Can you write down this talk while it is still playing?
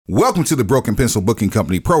Welcome to the Broken Pencil Booking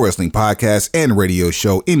Company Pro Wrestling Podcast and radio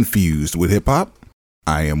show infused with hip hop.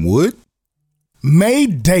 I am Wood.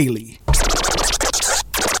 Made daily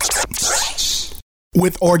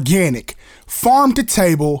with organic, farm to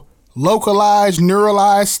table, localized,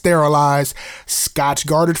 neuralized, sterilized, Scotch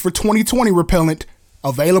guarded for 2020 repellent,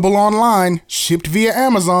 available online, shipped via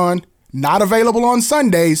Amazon, not available on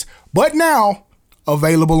Sundays, but now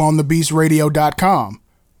available on thebeastradio.com.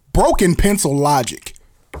 Broken Pencil Logic.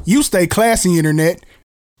 You stay classy, internet.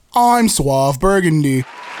 I'm Suave Burgundy.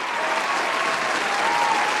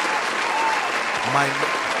 My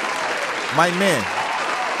man.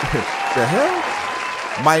 The hell?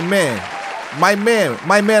 My man,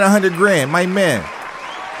 100 grand, my man.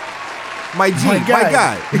 My G, my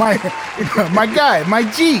guy. My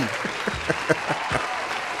G.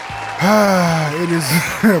 It is,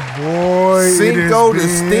 boy. Cinco to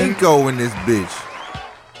Stinko in this bitch.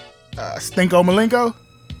 Stinko Malenko?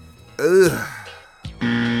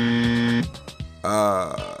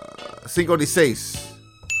 Cinco de Seis.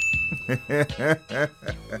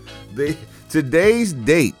 Today's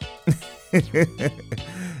date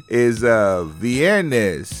is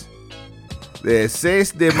Viernes de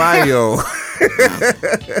 6 de Mayo.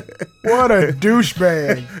 What a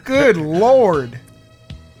douchebag. Good Lord.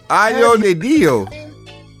 Año de Dio.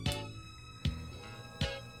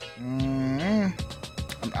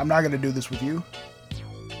 I'm not going to do this with you.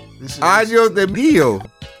 This is... Año de Dio.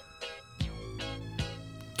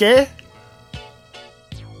 ¿Qué?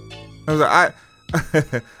 I was like,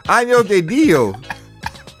 Año de Dio.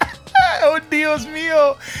 Oh, Dios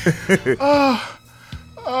mío.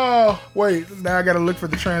 Oh, wait. Now I got to look for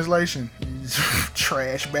the translation.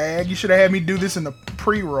 Trash bag. You should have had me do this in the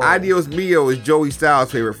pre-roll. Adios mío is Joey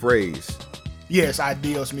Styles' favorite phrase. Yes,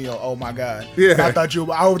 adios mío. Oh my God. Yeah. I thought you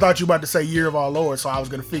were about to say Year of Our Lord, so I was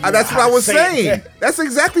going to figure out That's how what I to was say saying. it. That's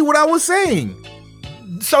exactly what I was saying.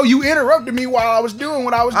 So you interrupted me while I was doing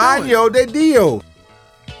what I was doing. Año de Dio.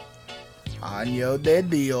 Año de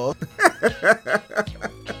Dio.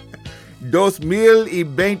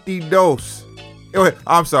 2022.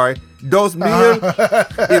 I'm sorry.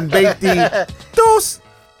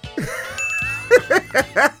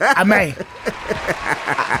 2022. Amén.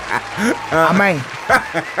 Amén.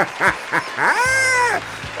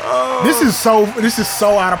 This is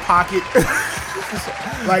so out of pocket.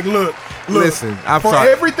 Like, look. Listen, I'm for sorry.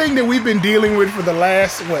 Everything that we've been dealing with for the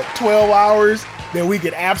last 12 hours that we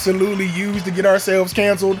could absolutely use to get ourselves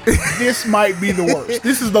canceled, this might be the worst.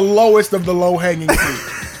 This is the lowest of the low-hanging fruit.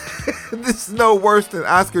 This is no worse than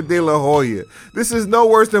Oscar De La Hoya. This is no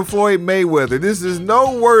worse than Floyd Mayweather. This is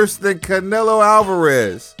no worse than Canelo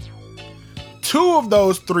Alvarez. Two of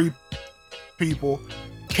those three people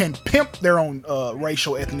can pimp their own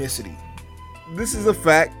racial ethnicity. This is a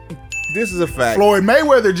fact. Floyd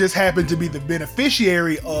Mayweather just happened to be the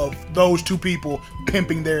beneficiary of those two people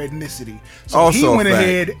pimping their ethnicity. So also he went a fact.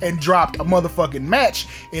 ahead and dropped a motherfucking match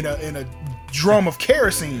in a drum of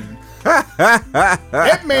kerosene.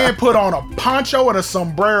 That man put on a poncho and a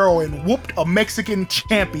sombrero and whooped a Mexican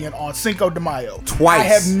champion on Cinco de Mayo. Twice. I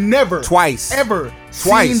have never, Twice.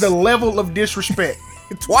 seen the level of disrespect.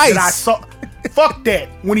 Twice. That I saw. Fuck that.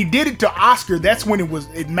 When he did it to Oscar, that's when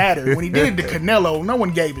it mattered. When he did it to Canelo, no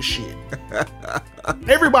one gave a shit.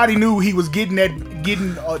 Everybody knew he was getting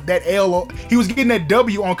that L. He was getting that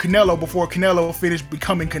W on Canelo before Canelo finished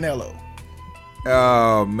becoming Canelo.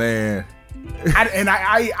 Oh man.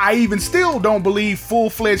 I even still don't believe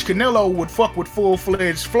full-fledged Canelo would fuck with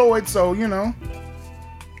full-fledged Floyd. So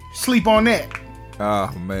sleep on that.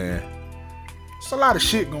 Oh man. It's a lot of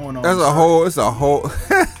shit going on. It's a whole.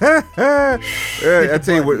 I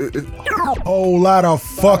tell you what, whole lot of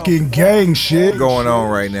fucking gang shit going on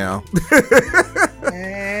right now.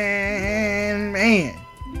 Man.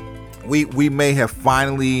 We may have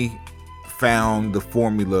finally found the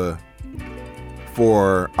formula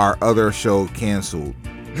for our other show canceled.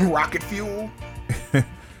 Rocket Fuel.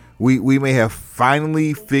 We may have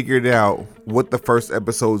finally figured out what the first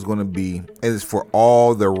episode is going to be, and it's for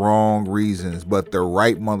all the wrong reasons, but the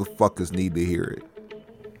right motherfuckers need to hear it.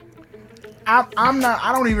 I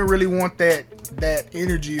don't even really want that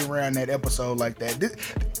energy around that episode like that.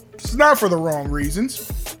 It's not for the wrong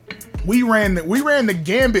reasons. We ran the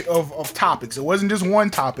gambit of topics. It wasn't just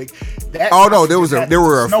one topic. There were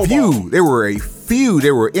a few.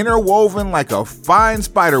 There were interwoven like a fine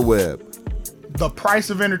spider web. The price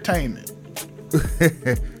of entertainment.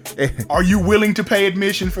 Are you willing to pay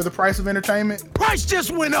admission for the price of entertainment? Price just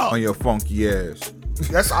went up on your funky ass.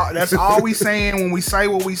 That's all we saying when we say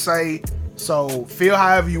what we say. So feel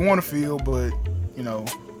however you want to feel, but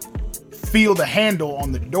feel the handle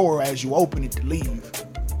on the door as you open it to leave.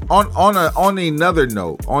 On another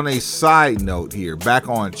note, on a side note here, back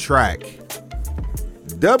on track.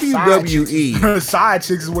 WWE Side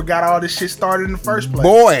chicks is what got all this shit started in the first place.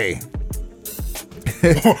 Boy.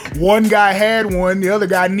 One guy had one, the other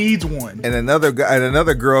guy needs one. And another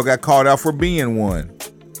girl got called out for being one.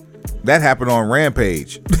 That happened on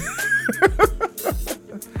Rampage.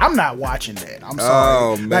 I'm not watching that. I'm sorry.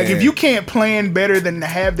 Oh, man. Like, if you can't plan better than to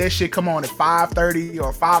have that shit come on at 5:30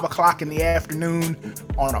 or 5 o'clock in the afternoon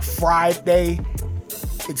on a Friday,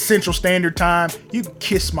 it's Central Standard Time, you can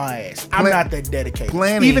kiss my ass. I'm not that dedicated.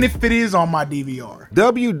 Even if it is on my DVR.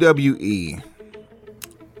 WWE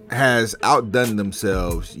has outdone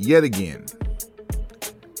themselves yet again.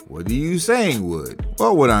 What are you saying, Wood?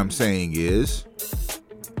 Well, what I'm saying is,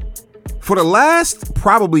 for the last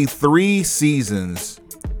probably 3 seasons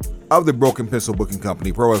of the Broken Pencil Booking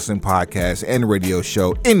Company Pro Wrestling Podcast and radio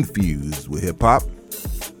show Infused with Hip Hop,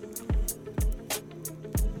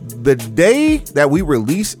 the day that we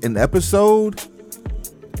release an episode,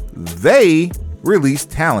 they release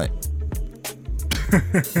talent.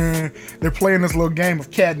 They're playing this little game of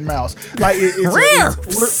cat and mouse. Like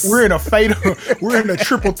we're in a fatal, we're in a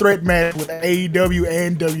triple threat match with AEW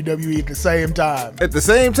and WWE at the same time. At the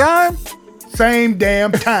same time? Same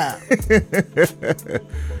damn time.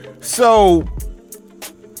 So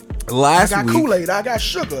last I got week, Kool-Aid, I got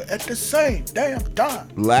sugar at the same damn time.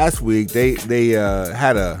 Last week they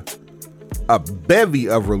had a bevy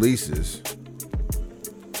of releases,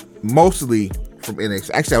 mostly from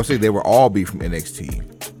NXT. Actually, I would say they were all be from NXT.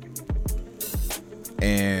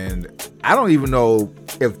 And I don't even know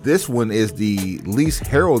if this one is the least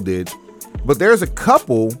heralded, but there's a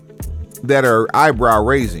couple that are eyebrow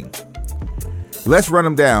raising. Let's run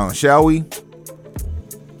them down, shall we?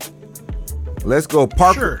 Let's go.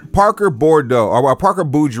 Parker Bordeaux, or Parker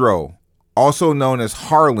Boudreaux, also known as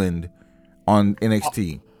Harland on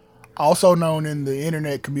NXT. Also known in the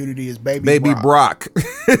internet community as Baby Brock.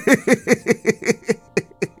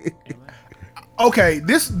 Okay,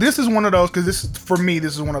 this is one of those, because this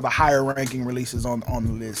is one of the higher ranking releases on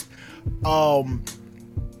the list.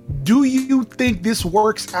 Do you think this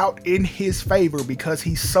works out in his favor because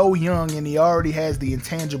he's so young and he already has the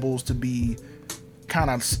intangibles to be kind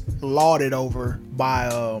of lauded over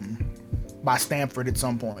by Stamford at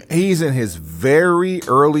some point? He's in his very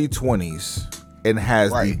early 20s and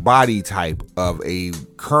has the body type of a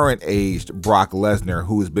current aged Brock Lesnar,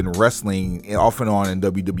 who has been wrestling off and on in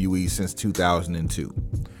WWE since 2002.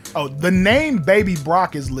 Oh, the name Baby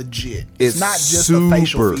Brock is legit. It's not just a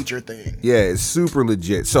facial feature thing. Yeah, it's super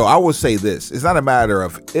legit. So I will say this. It's not a matter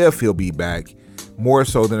of if he'll be back, more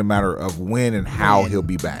so than a matter of when and how he'll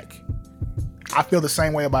be back. I feel the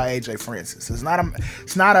same way about AJ Francis. It's not an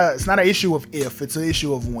issue of if, it's an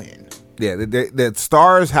issue of when. Yeah, the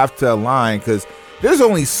stars have to align, because there's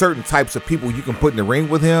only certain types of people you can put in the ring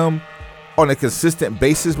with him on a consistent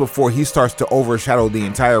basis before he starts to overshadow the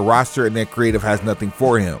entire roster and then creative has nothing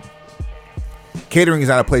for him. Catering is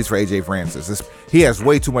not a place for AJ Francis. He has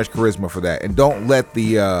way too much charisma for that. And don't let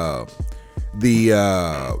the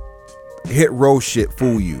hit row shit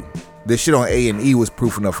fool you. This shit on A&E was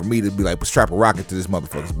proof enough for me to be like, strap a rocket to this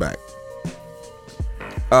motherfucker's back.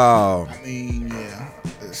 I mean, yeah.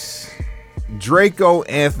 Draco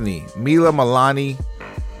Anthony, Mila Milani,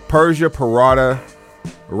 Persia Parada,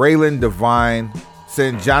 Raylan Devine,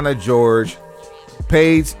 Sanjana George,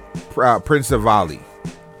 Paige Prince-Avali.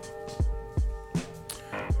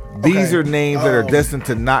 These are names that are destined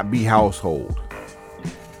to not be household.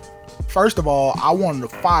 First of all, I wanted to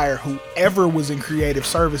fire whoever was in creative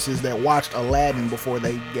services that watched Aladdin before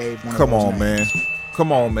they gave one of those names.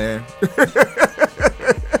 Come on, man.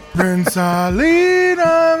 Prince Ali,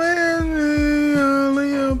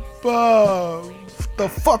 the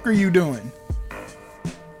fuck are you doing?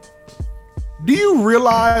 Do you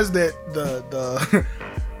realize that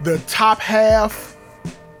the top half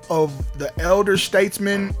of the elder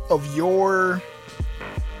statesmen of your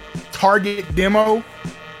target demo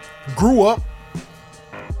grew up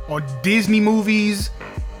on Disney movies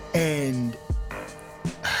and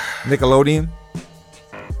Nickelodeon?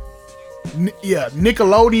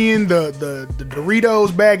 Nickelodeon, the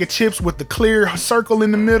Doritos bag of chips with the clear circle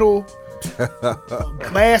in the middle,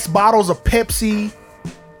 glass bottles of Pepsi,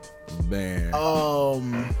 man,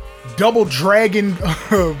 Double Dragon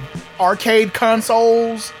arcade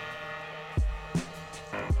consoles.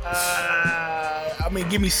 I mean,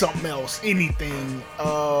 give me something else. Anything.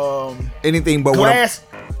 Anything but glass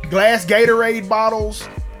Gatorade bottles.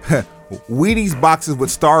 Wheaties boxes with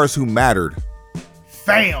stars who mattered.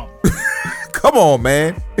 Fam. Come on,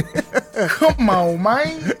 man. Come on,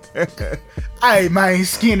 man. Hey, man,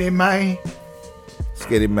 skinny, man.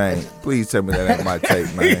 Skinny man, please tell me that ain't my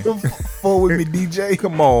tape, man. Full with me, DJ.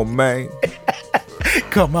 Come on, man.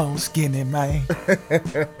 Come on, Skinny man.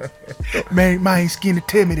 Man, Skinny,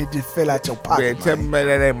 tell me that just fell out your pocket. Man, tell me, man,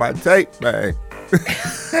 that ain't my tape, man.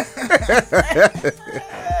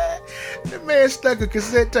 The man stuck a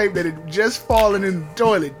cassette tape that had just fallen in the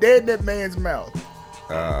toilet, dead in that man's mouth.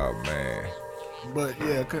 Oh, man. But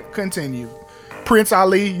yeah, continue. Prince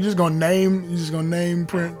Ali, you just gonna name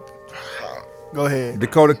Prince. Go ahead.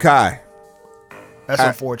 Dakota Kai. That's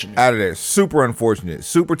unfortunate. Out of there. Super unfortunate.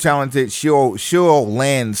 Super talented. She'll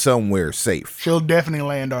land somewhere safe. She'll definitely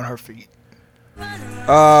land on her feet.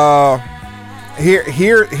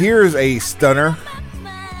 Here's a stunner.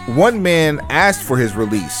 One man asked for his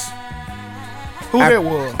release. Who that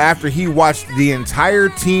was? After he watched the entire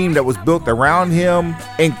team that was built around him,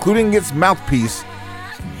 including its mouthpiece,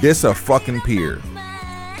 diss a fucking peer.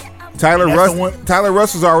 Tyler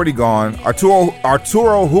Russell's already gone.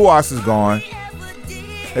 Arturo Huas is gone.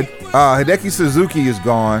 Hideki Suzuki is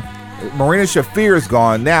gone. Marina Shafir is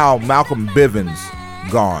gone. Now Malcolm Bivens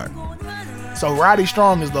gone. So Roddy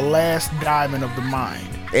Strong is the last diamond of the mind.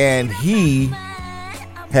 And he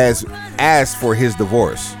has asked for his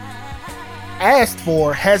divorce. Asked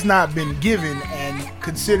for, has not been given, and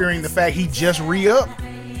considering the fact he just re-upped,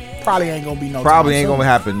 probably ain't gonna be no Probably time ain't soon. gonna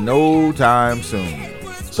happen no time soon.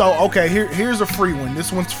 So, okay, here's a free one.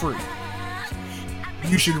 This one's free.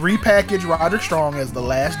 You should repackage Roderick Strong as the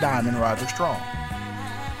last diamond Roderick Strong.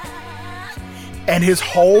 And his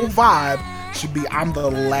whole vibe should be, I'm the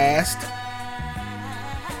last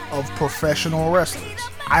of professional wrestlers.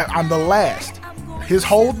 I'm the last. His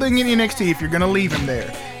whole thing in NXT, if you're going to leave him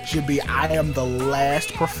there, should be, I am the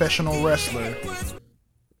last professional wrestler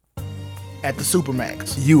at the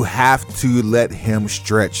Supermax. You have to let him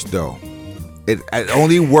stretch, though. It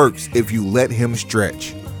only works if you let him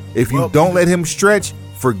stretch. If you don't let him stretch,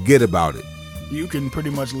 forget about it. You can pretty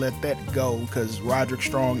much let that go because Roderick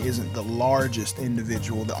Strong isn't the largest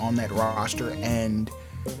individual on that roster, and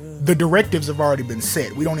the directives have already been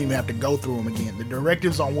set. We don't even have to go through them again. The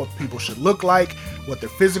directives on what people should look like, what their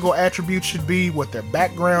physical attributes should be, what their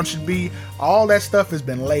background should be, all that stuff has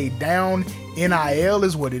been laid down. NIL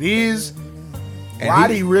is what it is. And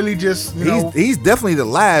Roddy really just, he's definitely the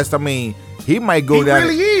last. I mean, he might go down. He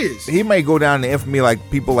really is. He might go down to infamy like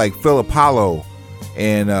people like Phil Apollo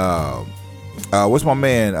and what's my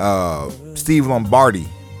man? Steve Lombardi,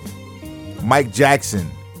 Mike Jackson.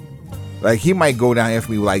 Like, he might go down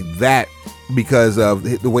infamy like that because of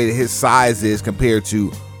the way that his size is compared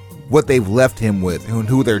to what they've left him with and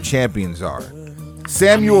who their champions are.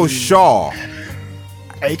 Samuel Shaw,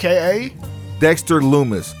 aka Dexter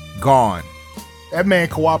Lumis, gone. That man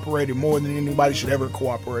cooperated more than anybody should ever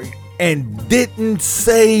cooperate. And didn't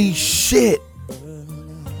say shit.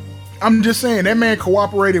 I'm just saying, that man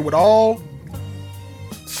cooperated with all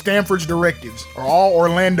Stanford's directives, or all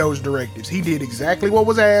Orlando's directives. He did exactly what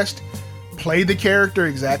was asked, played the character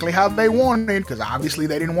exactly how they wanted, because obviously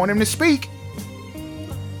they didn't want him to speak.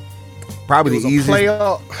 Probably the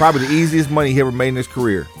easiest money he ever made in his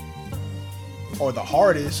career. Or the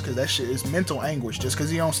hardest, because that shit is mental anguish. Just because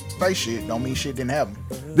he don't say shit don't mean shit didn't happen.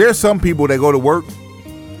 There's some people that go to work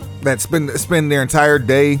that spend their entire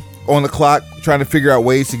day on the clock trying to figure out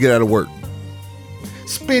ways to get out of work.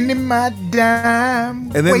 Spending my dime,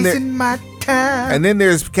 wasting my time. And then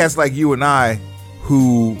there's cats like you and I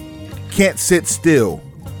who can't sit still.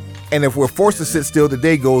 And if we're forced to sit still, the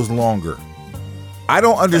day goes longer. I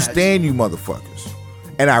don't understand you motherfuckers.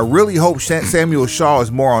 And I really hope Samuel Shaw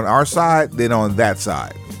is more on our side than on that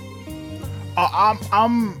side. I've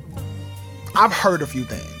heard a few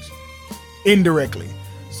things indirectly.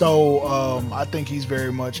 So I think he's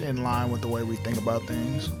very much in line with the way we think about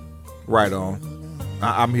things. Right on.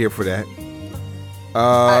 I'm here for that.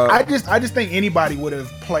 I just think anybody would have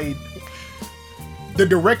played. The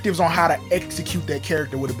directives on how to execute that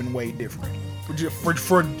character would have been way different.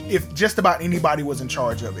 For if just about anybody was in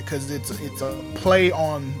charge of it, because it's a play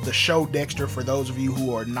on the show Dexter. For those of you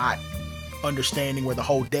who are not understanding where the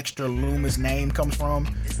whole Dexter Lumis name comes from,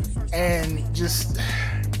 and just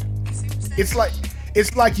it's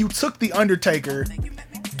like you took the Undertaker,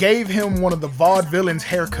 gave him one of the vaudevillains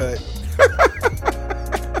haircut,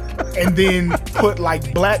 and then put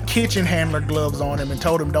like black kitchen handler gloves on him and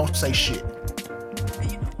told him don't say shit.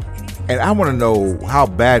 And I want to know how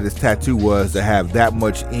bad this tattoo was to have that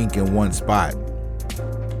much ink in one spot.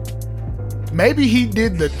 Maybe he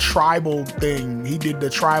did the tribal thing. He did the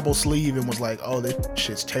tribal sleeve and was like, oh, this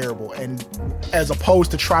shit's terrible. And as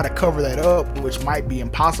opposed to try to cover that up, which might be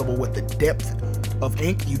impossible with the depth of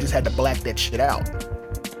ink, you just had to black that shit out.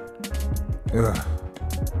 Ugh.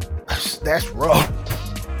 That's rough.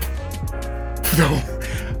 So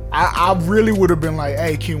I really would have been like,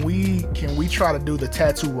 hey, can we try to do the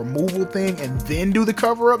tattoo removal thing and then do the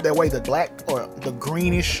cover up? That way the black or the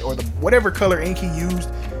greenish or the whatever color ink he used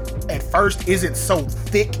at first isn't so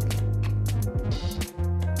thick.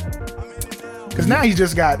 Because now he's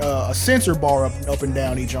just got a sensor bar up and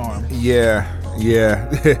down each arm. Yeah.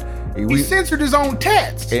 He censored his own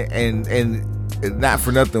tats. And not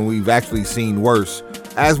for nothing, we've actually seen worse.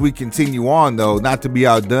 As we continue on, though, not to be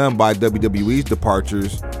outdone by WWE's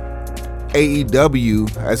departures, AEW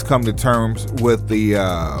has come to terms with the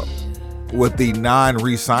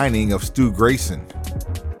non-re-signing of Stu Grayson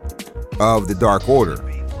of the Dark Order.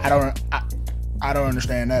 I don't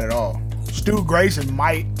understand that at all. Stu Grayson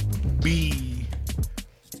might be.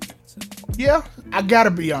 Yeah, I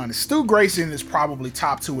gotta be honest. Stu Grayson is probably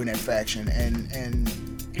top 2 in that faction, and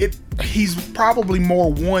he's probably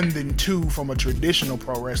more 1 than 2 from a traditional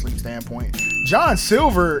pro wrestling standpoint. John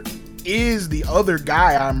Silver is the other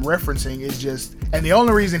guy I'm referencing. Is just, and the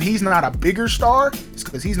only reason he's not a bigger star is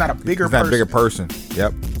because he's not a bigger person. Not a bigger person.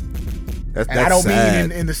 Yep. That's I don't sad.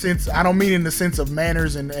 mean in the sense. I don't mean in the sense of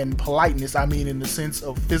manners and politeness. I mean in the sense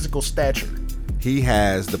of physical stature. He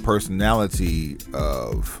has the personality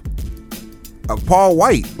of Paul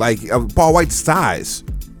White, like of Paul White's size.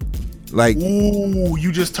 Like, ooh,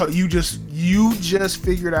 you just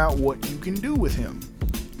figured out what you can do with him.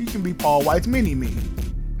 You can be Paul White's mini-me.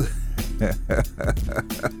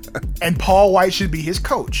 And Paul White should be his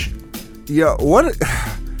coach. Yeah, what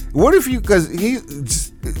if you, because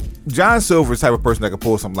John Silver's the type of person that can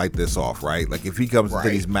pull something like this off, right? Like if he comes into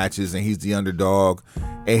these matches and he's the underdog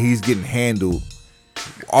and he's getting handled.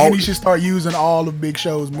 And he should start using all of Big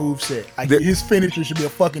Show's moveset. Like his finisher should be a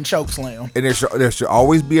fucking choke slam. And there should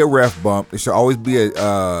always be a ref bump. There should always be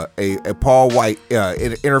a Paul White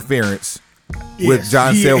interference with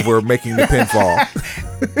John Silver making the pinfall.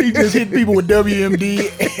 He just hit people with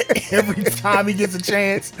WMD every time he gets a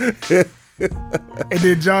chance. And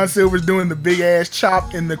then John Silver's doing the big ass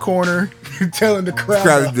chop in the corner, telling the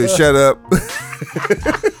crowd to shut up.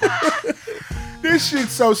 This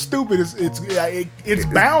shit's so stupid. It's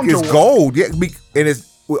bound to work. It's gold. Yeah, and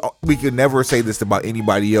we could never say this about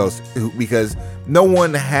anybody else because no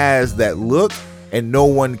one has that look, and no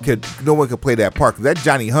one could play that part. That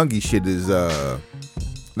Johnny Hungy shit is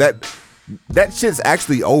that shit's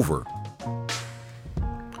actually over.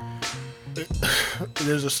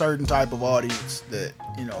 There's a certain type of audience that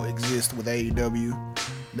exists with AEW,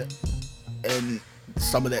 and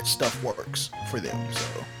some of that stuff works for them. So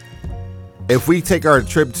if we take our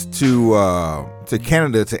trips to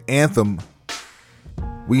Canada to Anthem,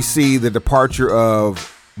 we see the departure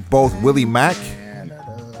of both Willie Mack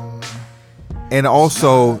and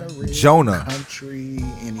also Jonah. Country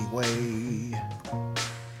anyway.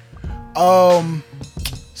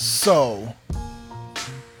 So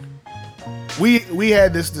we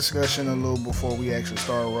had this discussion a little before we actually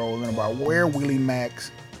started rolling about where Willie Mack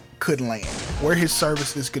could land, where his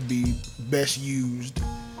services could be best used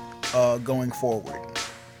going forward.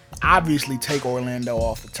 Obviously, take Orlando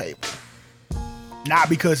off the table. Not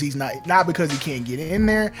because he can't get in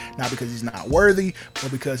there, not because he's not worthy,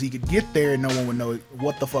 but because he could get there and no one would know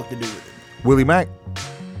what the fuck to do with him. Willie Mack?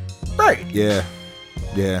 Right. Yeah.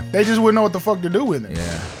 They just wouldn't know what the fuck to do with him.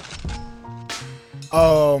 Yeah.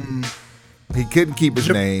 He couldn't keep his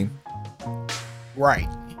name. Right.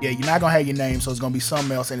 Yeah, you're not gonna have your name, so it's gonna be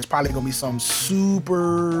something else, and it's probably gonna be something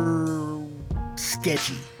super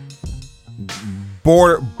sketchy.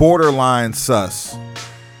 Borderline sus.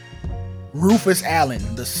 Rufus Allen,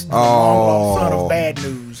 the long-lost son of Bad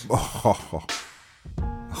News. Oh.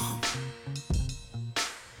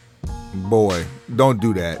 Boy, don't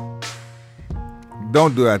do that.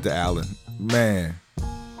 Don't do that to Allen, man.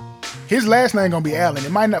 His last name gonna be Allen.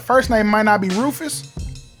 First name might not be Rufus,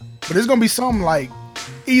 but it's gonna be something like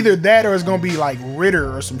either that or it's gonna be like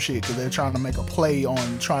Ritter or some shit because they're trying to make a play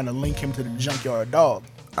on trying to link him to the Junkyard Dog.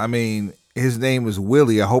 I mean, his name is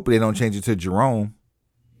Willie. I hope they don't change it to Jerome.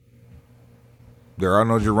 There are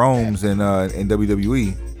no Jeromes in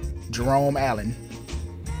WWE. Jerome Allen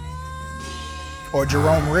or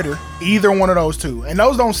Jerome Ritter, either one of those two, and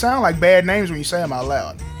those don't sound like bad names when you say them out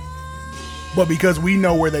loud. But because we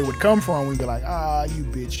know where they would come from, we'd be like, you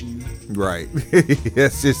bitch, you. Right.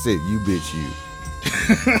 That's just it. You bitch, you.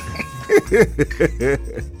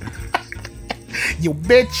 You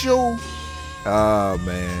bitch, you. Oh,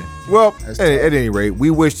 man. Well, at any rate, we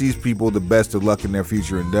wish these people the best of luck in their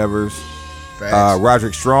future endeavors.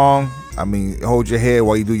 Roderick Strong, I mean, hold your head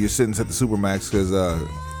while you do your sentence at the Supermax because,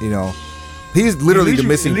 he's literally the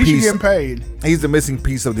missing piece. Getting paid. He's the missing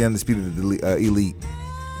piece of the Undisputed Elite.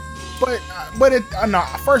 no.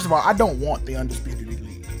 First of all, I don't want the Undisputed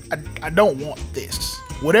Elite. I don't want this.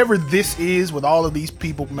 Whatever this is, with all of these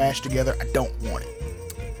people mashed together, I don't want it.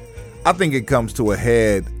 I think it comes to a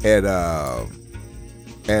head at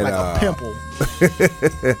like a pimple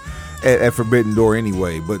at Forbidden Door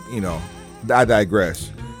anyway. But I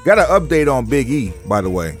digress. Got an update on Big E, by the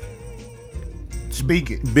way. Speak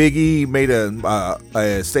it. Big E made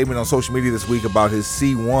a statement on social media this week about his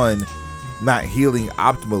C1 not healing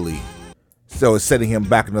optimally, so it's setting him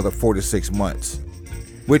back another 4 to 6 months,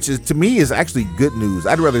 which is, to me, is actually good news.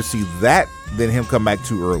 I'd rather see that than him come back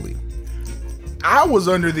too early. I was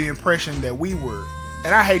under the impression that we were,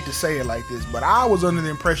 and I hate to say it like this, but I was under the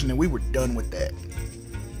impression that we were done with that.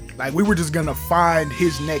 Like, we were just gonna find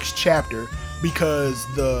his next chapter because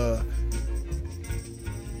the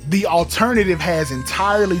alternative has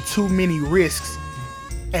entirely too many risks,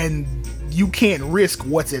 and you can't risk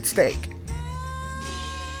what's at stake.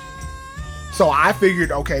 So I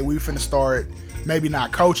figured, okay, we finna start, maybe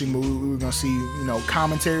not coaching, but we were gonna see,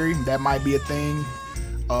 commentary. That might be a thing.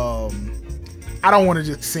 I don't want to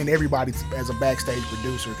just send everybody as a backstage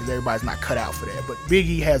producer because everybody's not cut out for that. But Big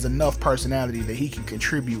E has enough personality that he can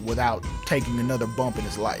contribute without taking another bump in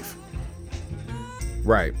his life.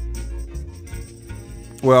 Right.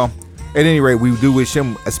 Well, at any rate, we do wish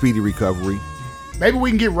him a speedy recovery. Maybe we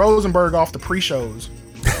can get Rosenberg off the pre-shows.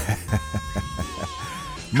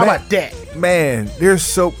 How about that? Man, there's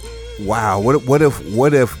so... Wow, what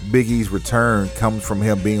if Big E's return comes from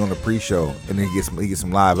him being on the pre-show and then he gets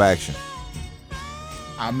some live action?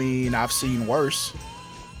 I mean, I've seen worse.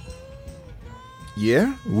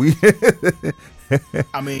 Yeah,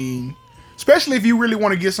 I mean, especially if you really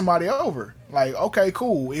want to get somebody over. Like, okay,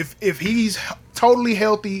 cool. If he's totally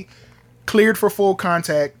healthy, cleared for full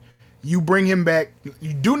contact, you bring him back.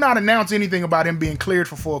 You do not announce anything about him being cleared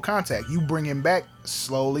for full contact. You bring him back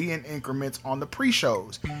slowly in increments on the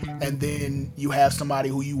pre-shows. And then you have somebody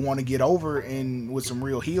who you want to get over and with some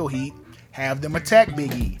real heel heat, have them attack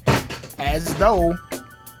Big E.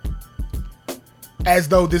 As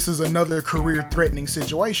though this is another career-threatening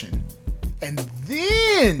situation. And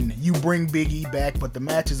then you bring Big E back, but the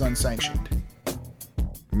match is unsanctioned.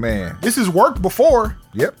 Man. This has worked before.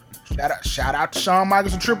 Yep. Shout out to Shawn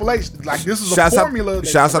Michaels and Triple H. Like, this is a formula.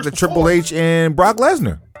 Shouts out to Triple H and Brock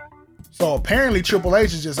Lesnar. So apparently Triple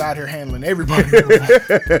H is just out here handling everybody.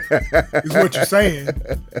 Is what you're saying.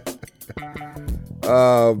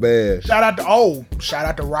 Oh man! Shout out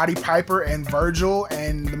to Roddy Piper and Virgil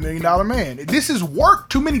and the $1 Million Man. This has worked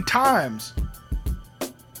too many times.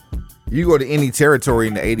 You go to any territory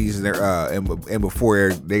in the 80s and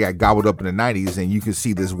before they got gobbled up in the 90s, and you can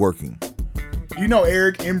see this working. You know,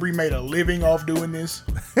 Eric Embry made a living off doing this.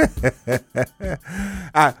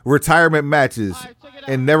 Retirement matches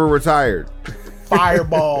and never retired.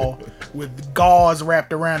 Fireball with gauze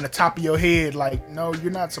wrapped around the top of your head. Like, no,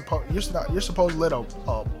 you're not supposed. You're supposed to let a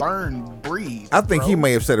burn breathe. I think he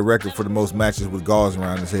may have set a record for the most matches with gauze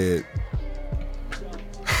around his head.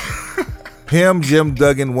 Him, Jim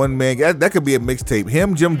Duggan, one man. That could be a mixtape.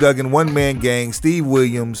 Him, Jim Duggan, one man gang. Steve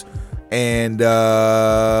Williams, and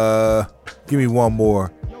give me one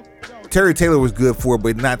more. Terry Taylor was good for it,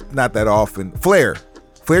 but not that often. Flair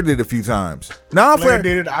did it a few times. Flair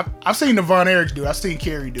did it. I've seen the Von Erichs do it. I've seen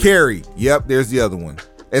Kerry do it. Kerry, yep. There's the other one.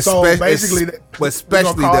 So basically,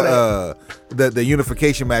 especially the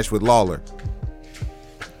unification match with Lawler.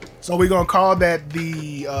 So we're gonna call that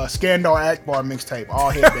the Skandar Akbar mixtape.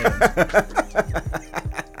 All headband.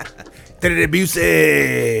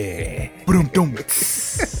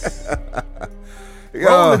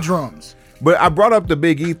 Roll the drums. But I brought up the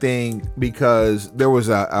Big E thing because there was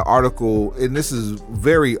an article, and this is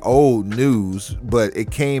very old news, but it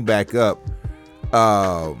came back up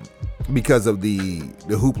because of the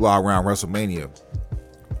hoopla around WrestleMania.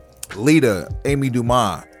 Lita, Amy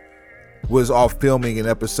Dumas, was off filming an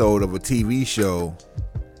episode of a TV show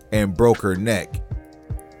and broke her neck.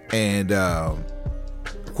 And of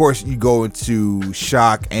course, you go into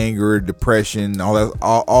shock, anger, depression, all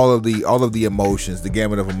of the emotions, the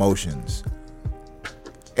gamut of emotions.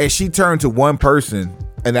 And she turned to one person,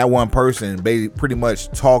 and that one person pretty much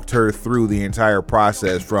talked her through the entire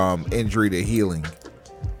process from injury to healing,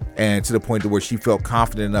 and to the point to where she felt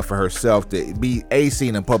confident enough for herself to be A,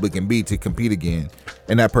 seen in public, and B, to compete again.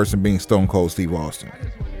 And that person being Stone Cold Steve Austin.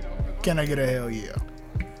 Can I get a hell yeah?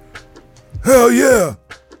 Hell yeah!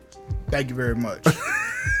 Thank you very much.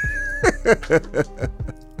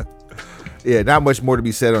 Yeah, not much more to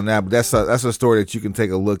be said on that, but that's a story that you can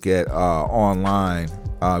take a look at online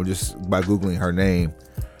just by Googling her name.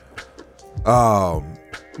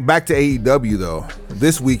 Back to AEW though.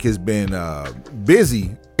 This week has been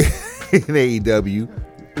busy AEW.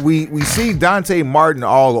 We see Dante Martin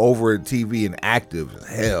all over TV and active as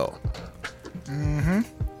hell. Mm-hmm.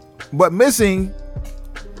 But missing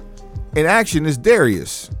in action is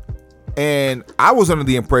Darius. And I was under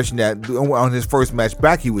the impression that on his first match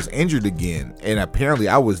back, he was injured again. And apparently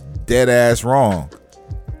I was dead ass wrong.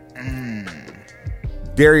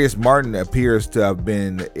 Darius Martin appears to have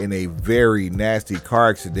been in a very nasty car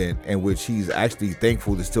accident in which he's actually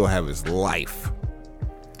thankful to still have his life.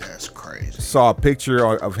 That's crazy. Saw a picture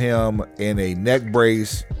of him in a neck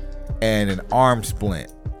brace and an arm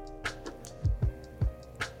splint.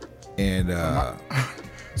 And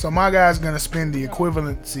so my guy's gonna spend the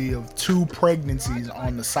equivalency of 2 pregnancies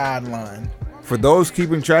on the sideline. For those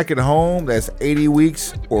keeping track at home, that's 80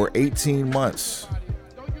 weeks or 18 months.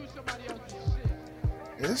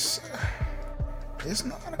 It's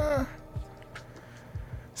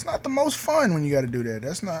not the most fun when you got to do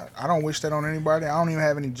that. I don't wish that on anybody. I don't even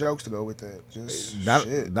have any jokes to go with that. Just not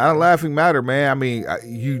shit. Not a laughing matter, man. I mean,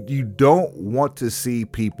 you don't want to see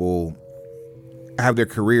people have their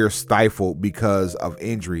career stifled because of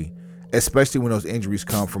injury, especially when those injuries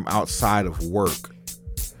come from outside of work.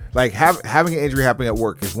 Like having an injury happening at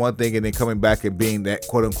work is one thing, and then coming back and being that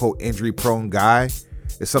quote unquote injury prone guy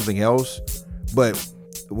is something else. But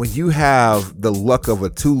when you have the luck of a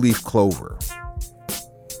 2-leaf clover,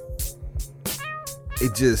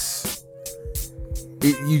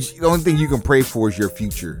 the only thing you can pray for is your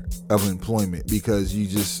future of employment, because you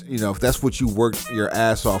just, if that's what you worked your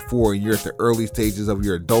ass off for and you're at the early stages of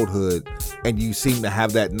your adulthood and you seem to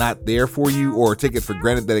have that not there for you, or take it for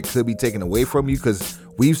granted that it could be taken away from you, because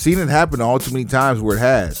we've seen it happen all too many times where it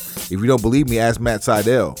has. If you don't believe me, ask Matt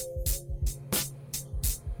Seidel.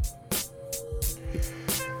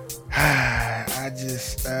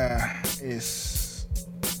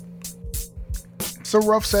 It's a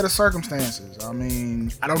rough set of circumstances. I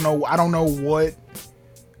mean, I don't know what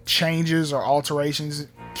changes or alterations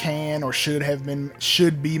can or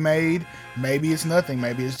should be made. Maybe it's nothing.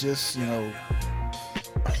 Maybe it's just,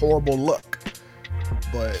 horrible luck.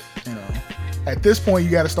 But, at this point,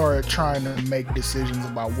 you got to start trying to make decisions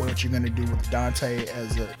about what you're going to do with Dante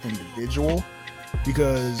as an individual,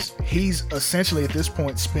 because he's essentially at this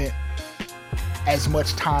point spent as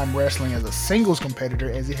much time wrestling as a singles competitor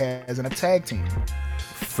as he has in a tag team.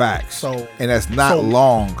 Facts. And that's not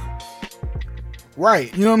long.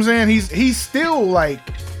 Right. You know what I'm saying? He's still like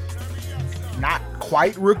not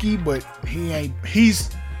quite rookie, but he's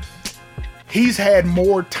had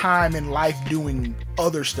more time in life doing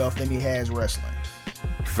other stuff than he has wrestling.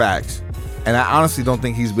 Facts. And I honestly don't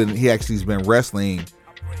think he's been wrestling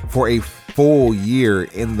for a full year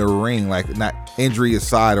in the ring, like not injury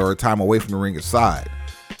aside or a time away from the ring aside.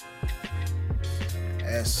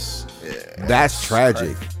 That's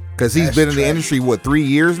tragic, because he's been in the industry 3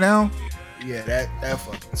 years now. Yeah, that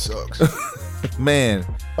fucking sucks. Man,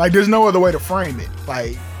 like there's no other way to frame it.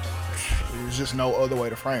 Like there's just no other way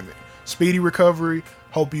to frame it. Speedy recovery.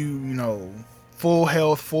 Hope you full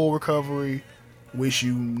health, full recovery. Wish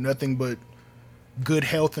you nothing but good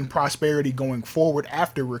health and prosperity going forward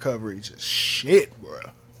after recovery. Just shit, bro.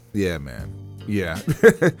 Yeah, man. Yeah.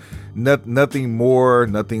 Nothing more,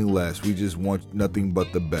 nothing less. We just want nothing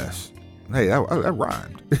but the best. Hey, that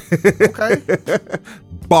rhymed. Okay.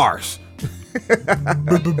 Bars.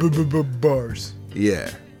 Bars. Yeah.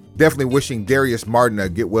 Definitely wishing Darius Martin to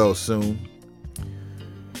get well soon.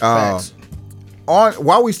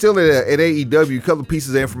 While we still at AEW, a couple of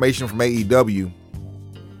pieces of information from AEW.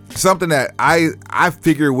 Something that I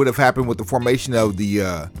figured would have happened with the formation of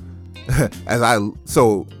the as I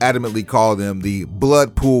so adamantly call them, the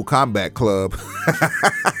Bloodpool Combat Club.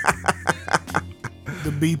 The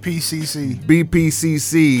BPCC.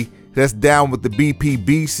 BPCC, that's down with the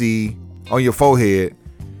BPBC on your forehead.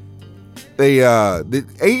 The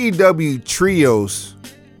AEW Trios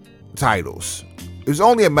titles. It was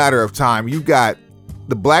only a matter of time. You've got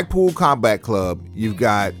the Blackpool Combat Club. You've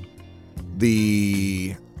got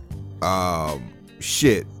the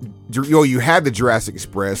you had the Jurassic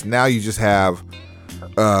Express. Now you just have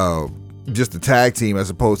just the tag team as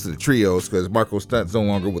opposed to the trios, because Marco Stunt's no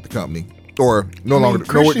longer with the company, or nowhere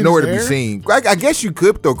to be seen. I guess you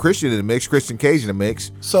could throw Christian in the mix, Christian Cage in the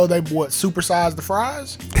mix. So they supersize the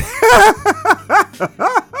fries?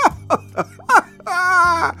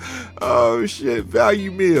 Oh shit,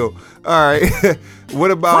 value meal. All right. What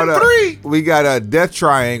about we got a Death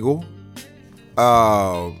Triangle,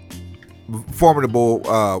 formidable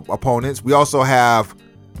opponents. We also have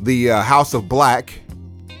the House of Black,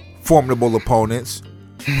 formidable opponents.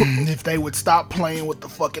 If they would stop playing with the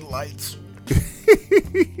fucking lights.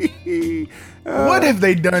 What have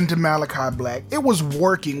they done to Malachi Black? It was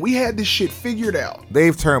working. We had this shit figured out.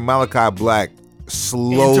 They've turned Malachi Black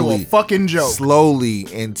slowly into a fucking joke. Slowly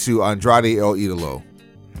into Andrade El Idolo.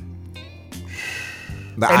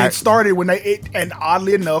 It started when and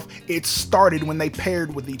oddly enough, it started when they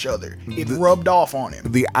paired with each other. It rubbed off on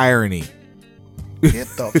him. The irony. Get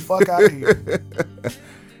the fuck out of here.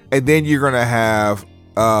 And then you're gonna have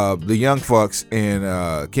the Young Fucks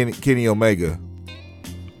and Kenny Omega.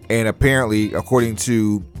 And apparently, according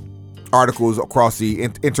to articles across the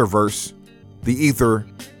interverse, the ether,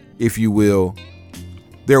 if you will,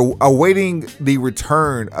 they're awaiting the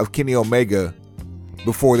return of Kenny Omega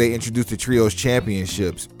before they introduce the Trios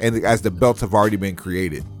Championships, and as the belts have already been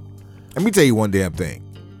created. Let me tell you one damn thing.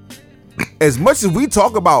 As much as we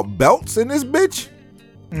talk about belts in this bitch,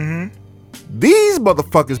 these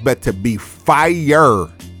motherfuckers better be fire.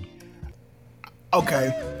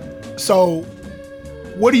 Okay, so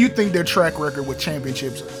what do you think their track record with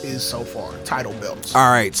championships is so far? Title belts. All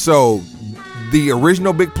right, so the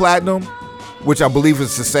original Big Platinum, which I believe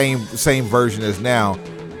is the same version as now,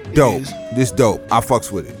 dope. This dope. I fucks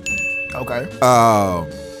with it. Okay.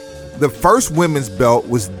 The first women's belt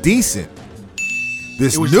was decent.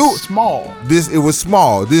 It was small. It was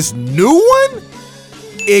small. This new one,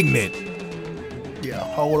 ignorant. Yeah,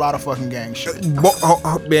 whole lot of fucking gang shit.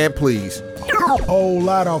 Man, please. Whole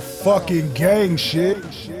lot of fucking gang shit.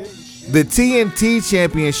 The TNT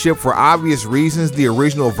Championship, for obvious reasons, the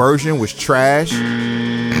original version was trash.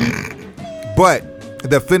 But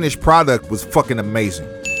the finished product was fucking amazing.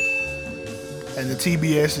 And the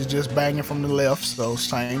TBS is just banging from the left, so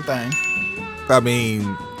same thing. I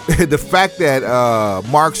mean, the fact that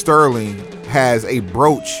Mark Sterling has a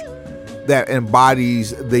brooch that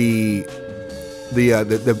embodies the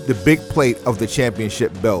big plate of the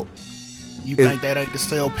championship belt. You think that ain't to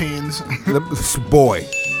sell pins? Boy.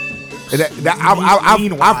 And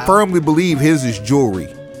I firmly believe his is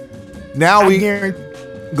jewelry. Now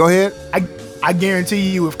go ahead. I guarantee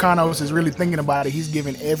you, if Kanos is really thinking about it, he's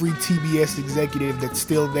giving every TBS executive that's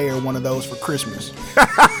still there one of those for Christmas.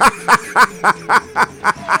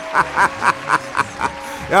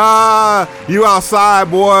 You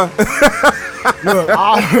outside, boy. Look,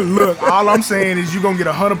 all I'm saying is you're going to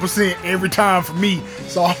get 100% every time from me,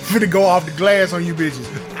 so I'm finna go off the glass on you bitches.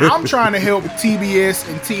 I'm trying to help TBS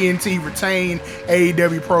and TNT retain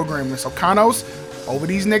AEW programming. So, Kanos, over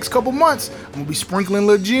these next couple months, I'm going to be sprinkling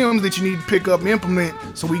little gems that you need to pick up and implement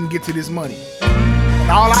so we can get to this money.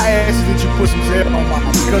 And all I ask is that you put some Zeb on my,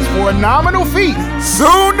 because for a nominal fee,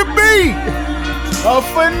 soon to be, a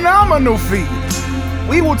phenomenal fee,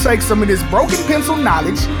 we will take some of this broken pencil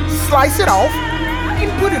knowledge, slice it off,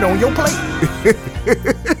 and put it on your plate.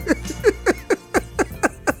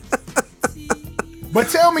 But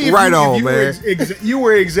tell me if you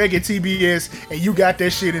were exec at TBS and you got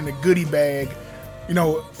that shit in a goodie bag, you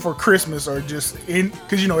know, for Christmas or just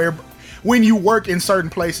because you know when you work in certain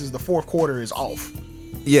places, the fourth quarter is off.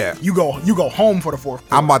 Yeah, you go home for the fourth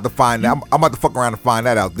quarter. I'm about to find that. I'm about to fuck around and find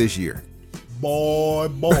that out this year. Boy.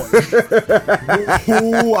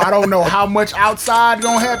 Ooh, I don't know how much outside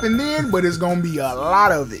gonna happen then, but it's gonna be a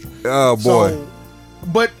lot of it. Oh boy. So,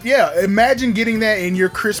 but yeah, imagine getting that in your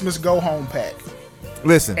Christmas go home pack.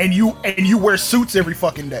 Listen, and you wear suits every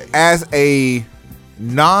fucking day. As a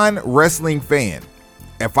non-wrestling fan,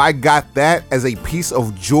 if I got that as a piece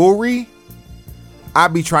of jewelry,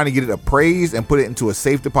 I'd be trying to get it appraised and put it into a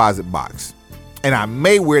safe deposit box. And I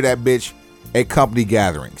may wear that bitch at company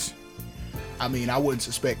gatherings. I mean, I wouldn't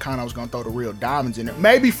suspect Kano was going to throw the real diamonds in it.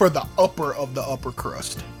 Maybe for the upper of the upper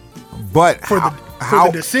crust. But for the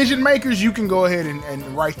decision makers, you can go ahead and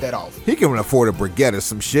write that off. He can afford a Brigitte or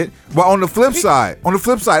some shit. But on the flip side,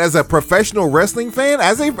 as a professional wrestling fan,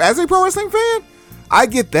 as a pro wrestling fan, I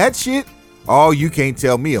get that shit. Oh, you can't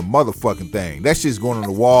tell me a motherfucking thing. That shit's going on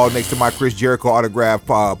the wall next to my Chris Jericho autograph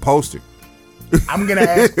poster. I'm gonna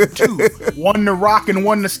ask for two, one to rock and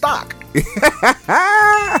one to stock.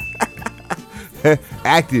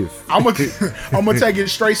 Active. I'm gonna take it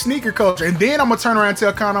straight sneaker culture, and then I'm gonna turn around and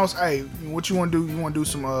tell Kanos, hey, what you want to do? You want to do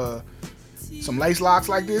some lace locks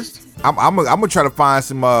like this? I'm gonna try to find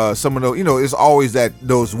some of those. You know, it's always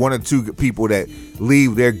those one or two people that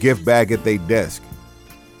leave their gift bag at their desk,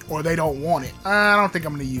 or they don't want it. I don't think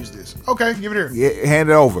I'm gonna use this. Okay, give it here. Yeah, hand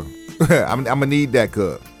it over. I'm gonna need that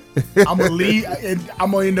cub. I'm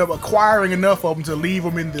gonna end up acquiring enough of them to leave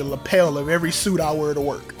them in the lapel of every suit I wear to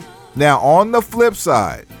work. Now, on the flip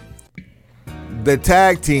side, the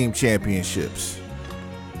tag team championships.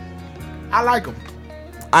 I like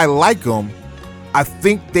them. I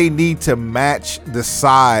think they need to match the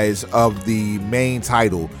size of the main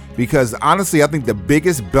title because honestly, I think the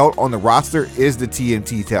biggest belt on the roster is the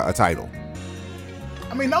TNT title.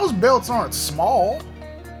 I mean, those belts aren't small.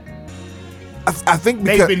 I think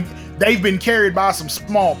because they've been carried by some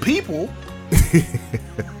small people.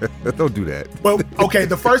 Don't do that. But okay,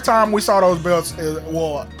 the first time we saw those belts,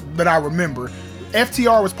 that I remember,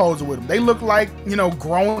 FTR was posing with them. They look like,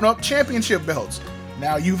 grown up championship belts.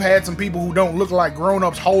 Now you've had some people who don't look like grown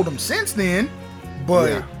ups hold them since then,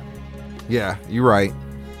 but yeah, you're right.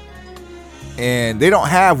 And they don't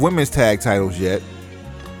have women's tag titles yet.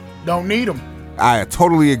 Don't need them. I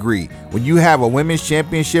totally agree. When you have a women's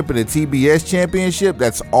championship and a TBS championship,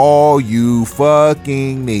 that's all you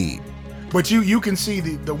fucking need. But you can see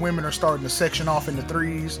the women are starting to section off into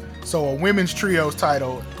threes. So a women's trios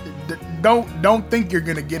title, don't think you're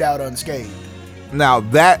gonna get out unscathed. Now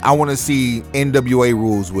that I want to see NWA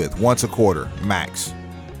rules with once a quarter max.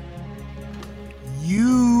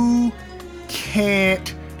 You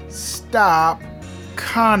can't stop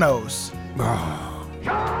Kanos.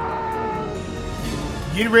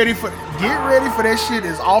 Get ready for that shit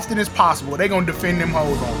as often as possible. They gonna defend them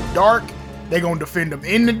hoes on the dark. They gonna defend them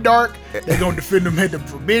in the dark. They gonna defend them at the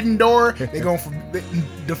forbidden door. They gonna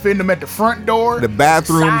defend them at the front door, the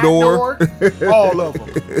bathroom door, all of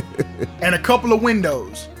them, and a couple of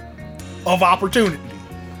windows of opportunity.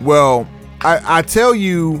 Well, I tell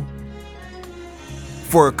you,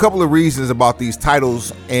 for a couple of reasons about these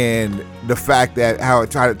titles and the fact that how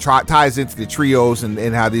it ties into the trios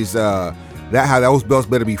and how these how those belts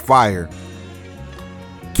better be fire.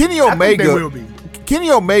 Kenny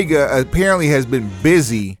Omega apparently has been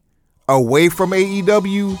busy away from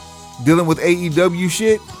AEW, dealing with AEW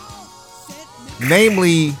shit,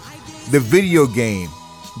 namely the video game.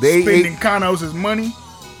 Spending Kanos' money.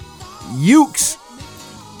 Ukes.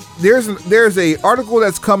 There's a article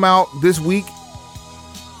that's come out this week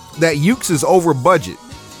that Ukes is over budget.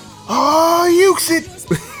 Oh, Ukes it.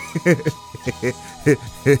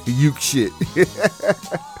 Uke shit.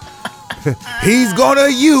 He's gonna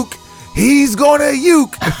uke. He's gonna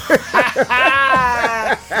uke.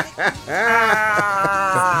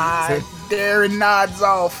 Darren nods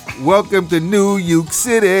off. Welcome to New York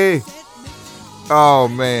City. Oh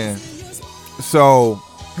man. So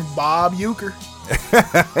Bob Euchre.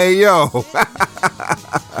 Hey yo.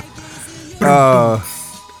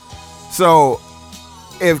 So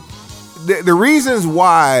if the reasons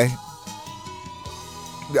why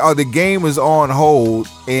the game is on hold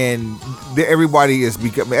and everybody is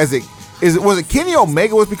becoming was it Kenny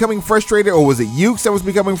Omega was becoming frustrated, or was it Ukes that was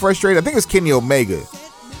becoming frustrated? I think it's Kenny Omega.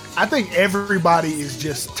 I think everybody is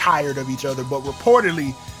just tired of each other, but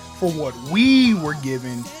reportedly, for what we were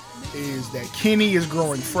given, is that Kenny is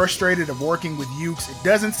growing frustrated of working with Ukes. It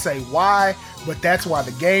doesn't say why, but that's why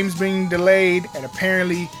the game's being delayed, and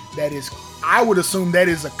apparently I would assume that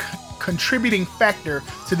is a contributing factor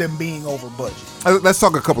to them being over budget. Let's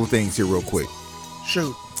talk a couple of things here real quick.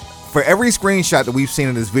 Shoot. For every screenshot that we've seen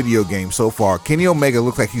in this video game so far, Kenny Omega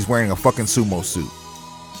looks like he's wearing a fucking sumo suit.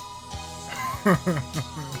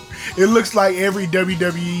 It looks like every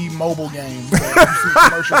WWE mobile game that you see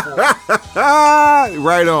commercial for.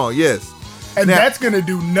 Right on, yes. And now, that's going to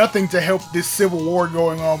do nothing to help this civil war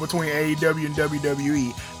going on between AEW and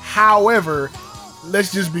WWE. However,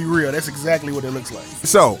 let's just be real. That's exactly what it looks like.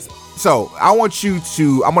 So I want you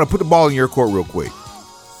to, I'm going to put the ball in your court real quick.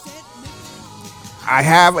 I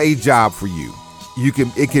have a job for you.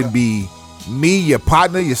 It can be me, your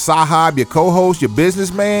partner, your sahab, your co-host, your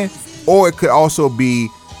businessman, or it could also be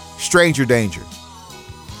stranger danger.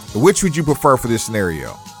 Which would you prefer for this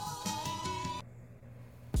scenario?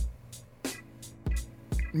 I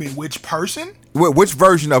mean, which person? Which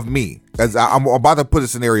version of me? As I'm about to put a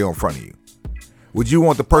scenario in front of you. Would you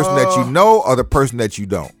want the person that you know or the person that you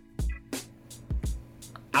don't?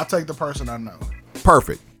 I'll take the person I know.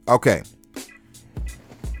 Perfect. Okay.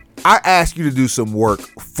 I ask you to do some work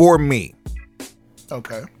for me.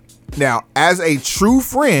 Okay. Now, as a true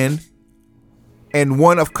friend and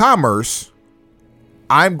one of commerce,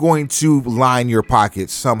 I'm going to line your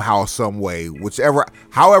pockets somehow, some way,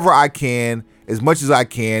 however I can, as much as I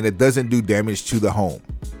can. It doesn't do damage to the home.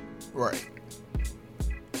 Right.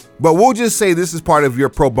 But we'll just say this is part of your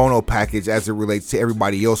pro bono package as it relates to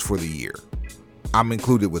everybody else for the year. I'm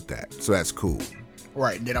included with that, so that's cool.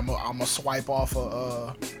 Right. And then I'm gonna swipe off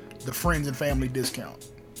the friends and family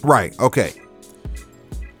discount. Right. Okay.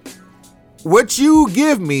 What you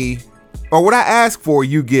give me, or what I ask for,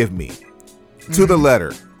 you give me to the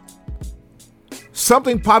letter.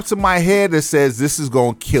 Something pops in my head that says this is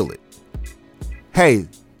gonna kill it. Hey,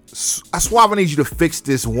 Suave, I need you to fix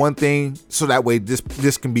this one thing so that way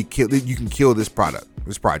this can be killed. You can kill this project.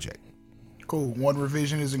 Cool. One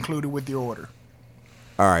revision is included with your order.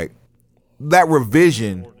 All right. That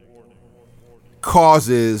revision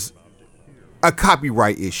causes a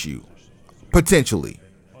copyright issue, potentially.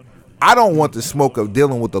 I don't want the smoke of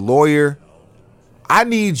dealing with the lawyer. I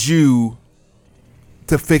need you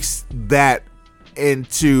to fix that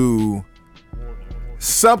into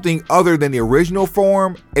something other than the original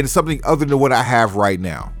form and something other than what I have right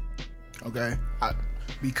now. Okay.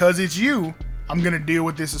 Because it's you, I'm going to deal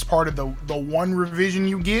with this as part of the one revision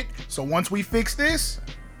you get. So once we fix this,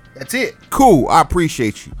 that's it. Cool. I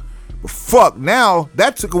appreciate you. But fuck, now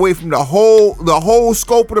that took away from the whole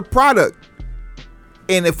scope of the product.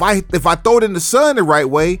 And if I throw it in the sun the right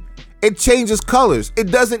way, it changes colors. It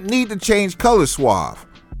doesn't need to change color, Suave.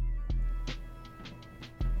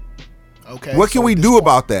 Okay. What can we do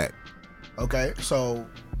about that? Okay, so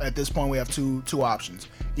at this point we have two options.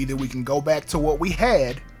 Either we can go back to what we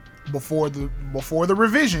had before the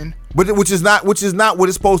revision, But which is not what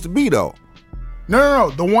it's supposed to be though.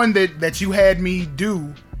 No. The one that you had me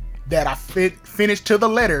do that I finished to the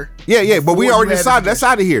letter. Yeah. But we before already you had decided the that's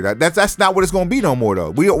out of here. That's not what it's gonna be no more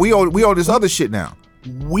though. We own this other shit now.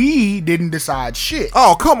 We didn't decide shit.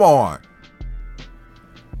 Oh, come on.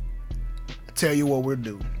 I tell you what we'll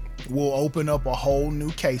do. We'll open up a whole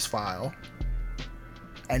new case file,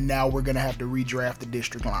 and now we're gonna have to redraft the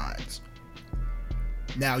district lines.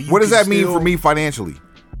 Now, What does that mean for me financially?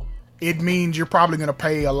 It means you're probably gonna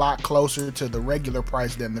pay a lot closer to the regular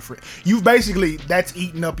price than the free. You've basically, that's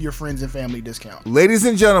eating up your friends and family discount. Ladies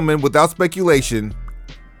and gentlemen, without speculation,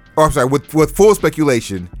 or I'm sorry, with full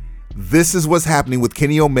speculation, this is what's happening with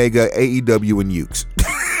Kenny Omega, AEW, and Ukes.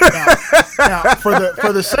 Now,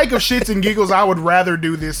 for the sake of shits and giggles, I would rather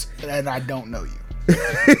do this, and I don't know you.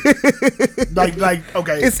 like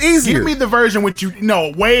okay, it's easier. Give me the version with you.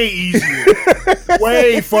 No, way easier,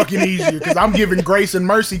 way fucking easier. Because I'm giving grace and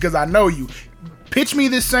mercy because I know you. Pitch me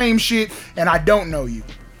this same shit, and I don't know you.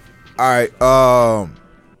 All right.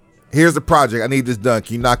 Here's the project. I need this done.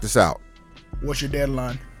 Can you knock this out? What's your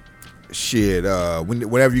deadline? Shit.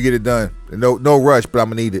 Whenever you get it done. No rush, but I'm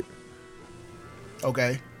gonna need it.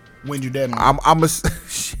 Okay. When's your deadline?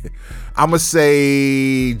 I'm gonna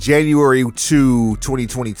say January 2,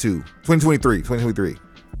 2023.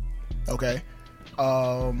 Okay.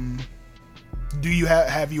 Do you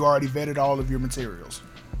have you already vetted all of your materials?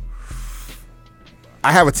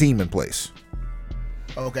 I have a team in place.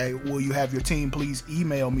 Okay. Will you have your team please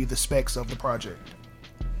email me the specs of the project?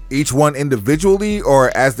 Each one individually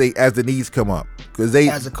or as the needs come up? Because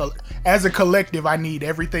as a collective, I need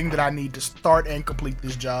everything that I need to start and complete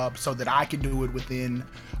this job so that I can do it within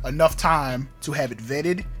enough time to have it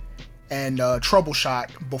vetted and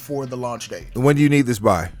troubleshot before the launch date. When do you need this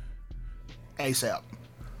by? ASAP.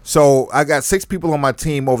 So I got 6 people on my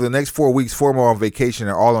team over the next 4 weeks. 4 more on vacation.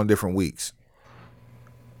 They're all on different weeks.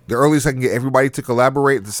 The earliest I can get everybody to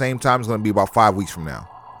collaborate at the same time is going to be about 5 weeks from now.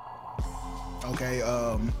 Okay.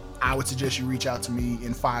 I would suggest you reach out to me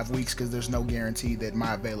in 5 weeks because there's no guarantee that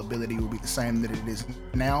my availability will be the same that it is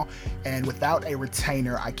now. And without a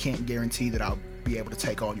retainer, I can't guarantee that I'll be able to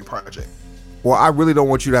take on your project. Well, I really don't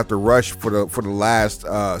want you to have to rush for the last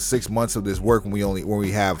 6 months of this work when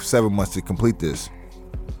we have 7 months to complete this.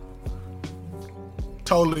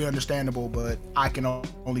 Totally understandable, but I can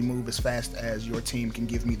only move as fast as your team can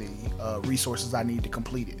give me the resources I need to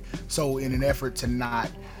complete it. So in an effort to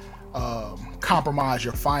not compromise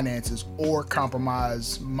your finances or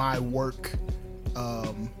compromise my work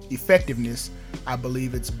effectiveness, I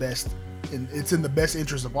believe it's in the best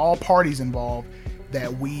interest of all parties involved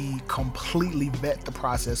that we completely vet the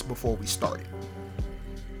process before we start it.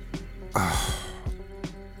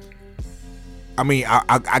 I mean,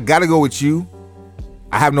 I gotta go with you.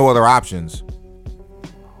 I have no other options.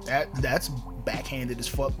 That's backhanded as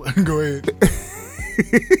fuck. Go ahead.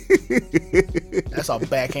 That's a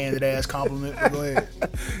backhanded ass compliment. Go ahead.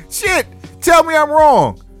 Shit, tell me I'm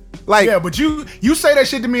wrong. Like, yeah, but you say that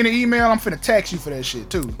shit to me in an email, I'm finna tax you for that shit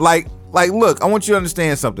too. Like, look, I want you to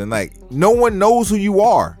understand something. Like, no one knows who you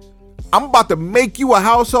are. I'm about to make you a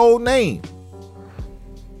household name.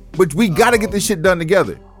 But we gotta get this shit done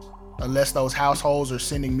together. Unless those households are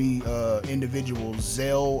sending me individual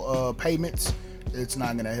Zelle payments, it's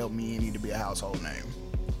not gonna help me any to be a household name.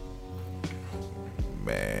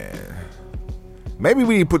 Man, maybe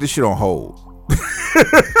we need to put this shit on hold.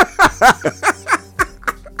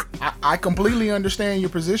 I completely understand your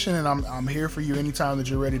position, and I'm here for you anytime that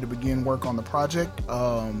you're ready to begin work on the project.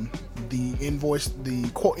 The invoice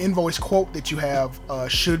quote that you have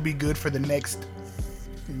should be good for the next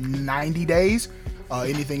 90 days.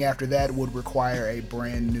 Anything after that would require a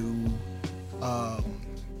brand new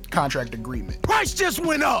contract agreement. Price just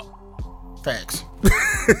went up. Facts.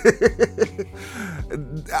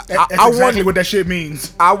 That's exactly what that shit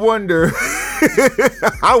means. I wonder.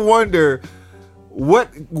 I wonder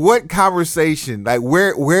what conversation, like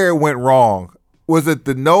where it went wrong. Was it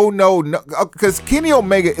the no? Because Kenny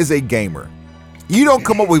Omega is a gamer. You don't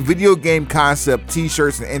come up with video game concept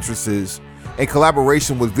T-shirts and entrances in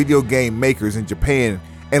collaboration with video game makers in Japan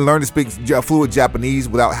and learn to speak fluent Japanese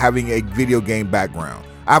without having a video game background.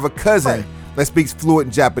 I have a cousin that speaks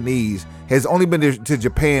fluent Japanese, has only been to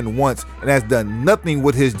Japan once, and has done nothing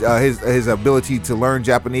with his ability to learn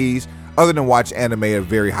Japanese other than watch anime at a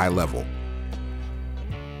very high level.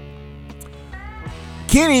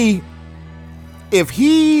 Kenny, if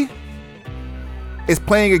he is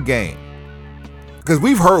playing a game, because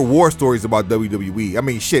we've heard war stories about WWE. I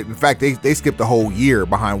mean, shit. In fact, they skipped a whole year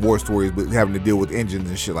behind war stories with having to deal with engines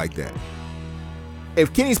and shit like that.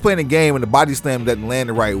 If Kenny's playing a game and the body slam doesn't land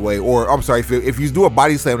the right way, or I'm sorry, if you do a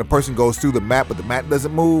body slam and the person goes through the mat but the mat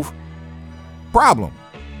doesn't move, problem.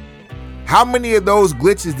 How many of those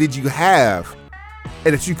glitches did you have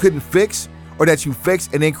and that you couldn't fix, or that you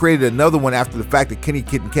fixed and then created another one after the fact that Kenny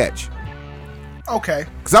couldn't catch? Okay.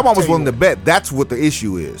 Because I'm almost willing to bet that's what the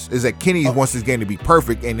issue is that Kenny wants this game to be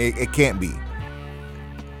perfect, and it can't be.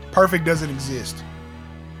 Perfect doesn't exist.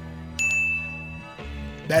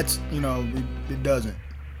 That's, it doesn't.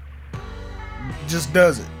 It just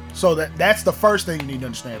doesn't. So that's the first thing you need to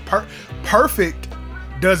understand. Perfect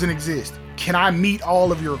doesn't exist. Can I meet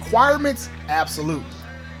all of your requirements? Absolutely.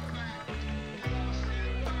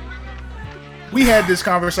 We had this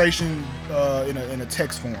conversation in a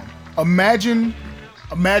text form. Imagine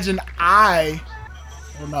I,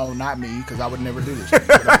 well, no, not me, because I would never do this.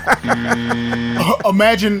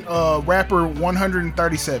 Imagine rapper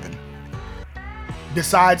 137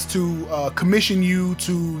 decides to commission you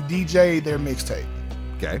to DJ their mixtape.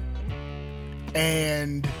 Okay.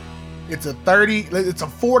 And it's a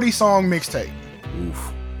 40 song mixtape.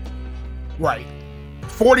 Oof. Right.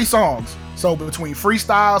 40 songs. So between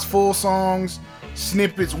freestyles, full songs,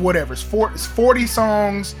 snippets, whatever. It's 40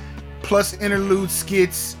 songs plus interlude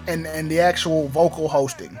skits and the actual vocal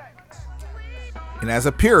hosting. And as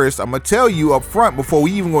a purist, I'm going to tell you up front before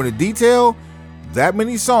we even go into detail, that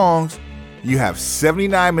many songs, you have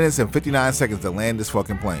 79 minutes and 59 seconds to land this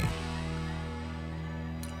fucking plane.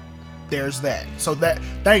 There's that. So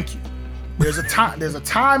thank you. There's a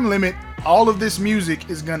time limit. All of this music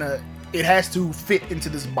it has to fit into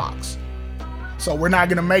this box. So we're not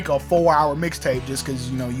gonna make a 4-hour mixtape just because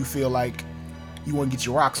you feel like you want to get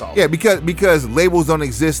your rocks off. Yeah, because labels don't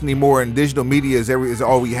exist anymore and digital media is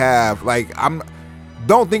all we have. Like,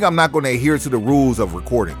 don't think I'm not going to adhere to the rules of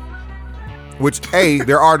recording. Which A,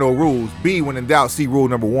 there are no rules. B, when in doubt, see rule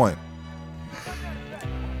number 1.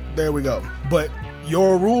 There we go. But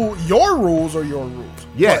your rules are your rules.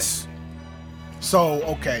 Yes. But, so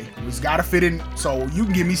okay, it's got to fit in. So you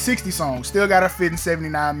can give me 60 songs, still got to fit in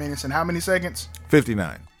 79 minutes and how many seconds?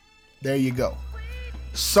 59. There you go.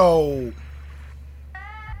 So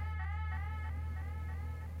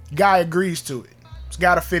guy agrees to it. It's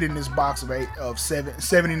got to fit in this box of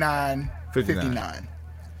 79, 59.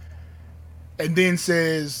 And then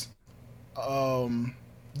says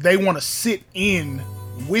they want to sit in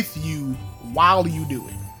with you while you do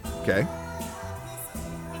it. Okay.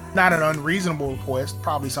 Not an unreasonable request.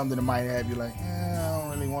 Probably something that might have you like, I don't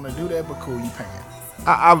really want to do that, but cool, you paying.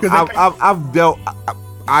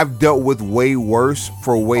 I've dealt with way worse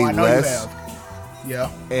for way less.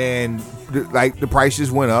 Yeah. And the price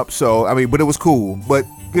just went up. So but it was cool. But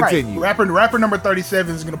continue. Right. Rapper number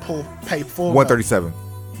 37 is gonna pay full. 137.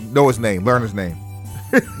 Know his name. Learn his name.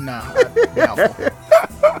 Nah.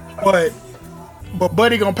 But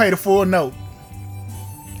Buddy gonna pay the full note.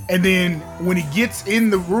 And then when he gets in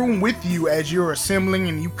the room with you as you're assembling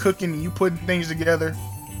and you cooking and you putting things together,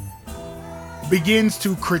 begins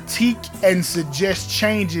to critique and suggest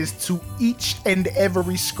changes to each and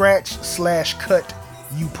every scratch/cut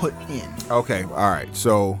you put in. Okay, all right.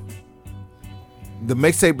 So the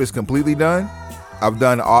mixtape is completely done. I've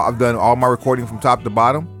done all my recording from top to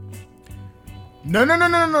bottom.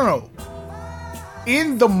 No.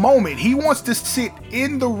 In the moment, he wants to sit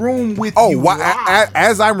in the room with you.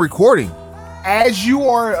 As I'm recording, as you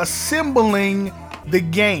are assembling the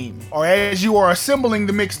game, or as you are assembling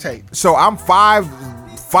the mixtape. So I'm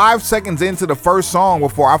 5 seconds into the first song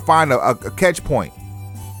before I find a catch point,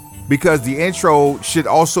 because the intro should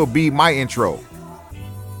also be my intro.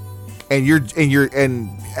 And you're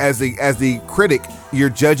as the critic, you're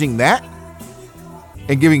judging that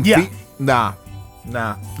and giving nah.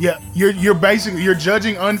 Nah. Yeah, you're basically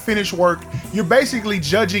judging unfinished work. You're basically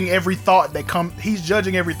judging every thought that he's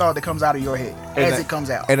judging every thought that comes out of your head as it comes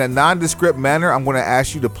out. In a nondescript manner, I'm going to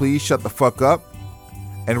ask you to please shut the fuck up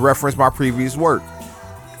and reference my previous work.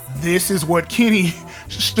 This is what Kenny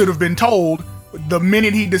should have been told the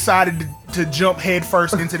minute he decided to jump head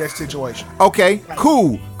first into that situation. Okay,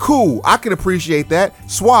 cool. I can appreciate that.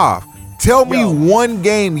 Suave. Tell me one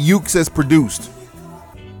game Yuke's has produced.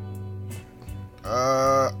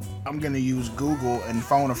 I'm gonna use Google and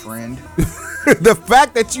phone a friend. The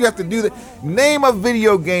fact that you have to do that. Name a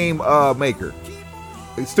video game maker,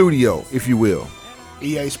 studio, if you will.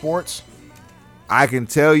 EA Sports. I can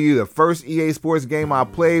tell you the first EA Sports game I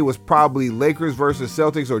played was probably Lakers versus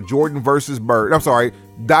Celtics or Jordan versus Bird. I'm sorry,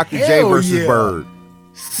 Dr. J versus Bird.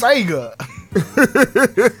 Sega.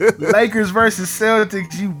 Lakers versus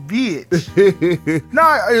Celtics, you bitch.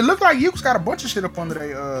 No, it looked like Yuke's got a bunch of shit up under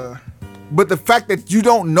their But the fact that you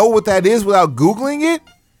don't know what that is without Googling it,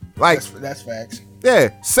 like that's facts. Yeah,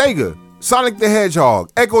 Sega, Sonic the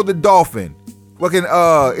Hedgehog, Echo the Dolphin, fucking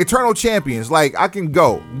Eternal Champions. Like I can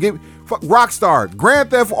go Rockstar,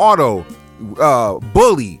 Grand Theft Auto,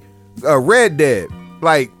 Bully, Red Dead,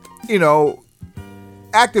 like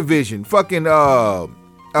Activision, fucking not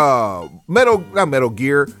Metal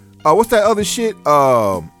Gear. What's that other shit?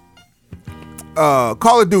 Call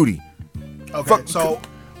of Duty. Okay, so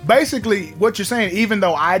basically what you're saying, even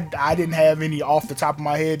though I didn't have any off the top of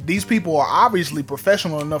my head, these people are obviously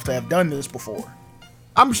professional enough to have done this before.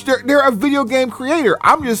 I'm sure they're a video game creator.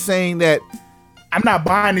 I'm just saying that I'm not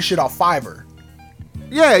buying this shit off Fiverr.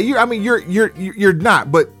 Yeah, you're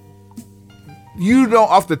not, but you don't,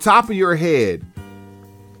 off the top of your head,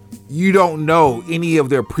 you don't know any of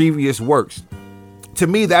their previous works. To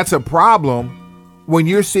me, that's a problem when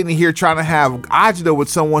you're sitting here trying to have agita with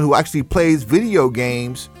someone who actually plays video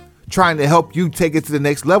games, trying to help you take it to the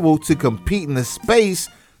next level to compete in the space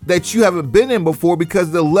that you haven't been in before because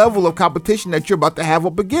of the level of competition that you're about to have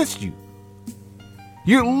up against you.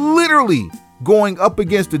 You're literally going up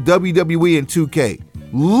against the WWE and 2K.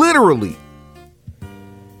 Literally.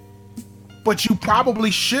 But you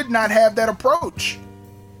probably should not have that approach.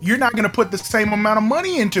 You're not going to put the same amount of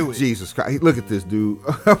money into it. Jesus Christ. Look at this, dude.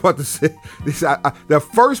 I'm about to say this. The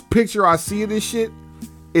first picture I see of this shit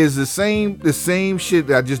is the same shit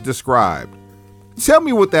that I just described. Tell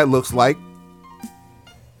me what that looks like.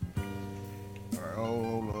 All right,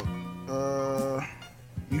 hold up.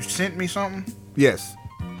 You sent me something? Yes.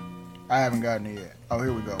 I haven't gotten it yet. Oh,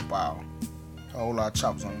 here we go. Wow. A whole lot of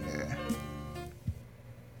chops on there.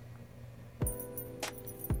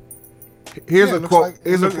 Here's a quote.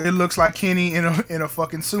 It looks like Kenny in a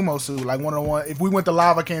fucking sumo suit, like one of the one. If we went to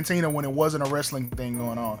Lava Cantina when it wasn't a wrestling thing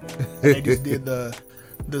going on, and they just did the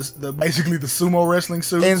basically the sumo wrestling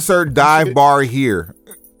suit. Insert dive bar here,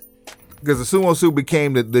 because the sumo suit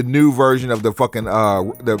became the new version of the fucking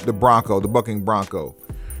the Bronco, the bucking Bronco.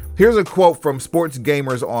 Here's a quote from Sports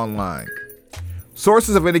Gamers Online.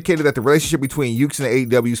 Sources have indicated that the relationship between Yuke's and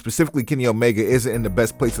AEW, specifically Kenny Omega, isn't in the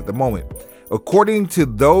best place at the moment. According to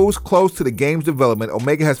those close to the game's development,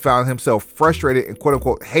 Omega has found himself frustrated and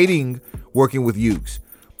quote-unquote hating working with Yuke's.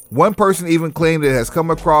 One person even claimed it has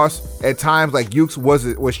come across at times like Yuke's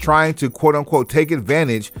was trying to quote-unquote take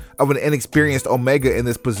advantage of an inexperienced Omega in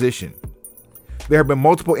this position. There have been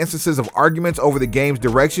multiple instances of arguments over the game's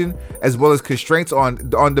direction as well as constraints on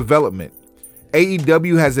development.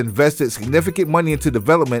 AEW has invested significant money into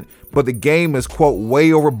development, but the game is, quote,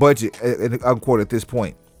 way over budget, unquote, at this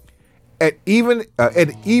point. And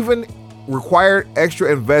even required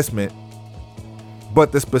extra investment,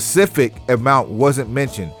 but the specific amount wasn't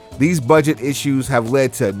mentioned. These budget issues have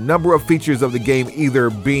led to a number of features of the game either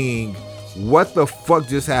being, what the fuck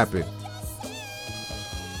just happened?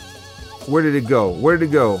 Where did it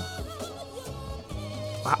go?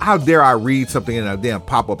 How dare I read something and a damn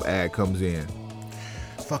pop-up ad comes in?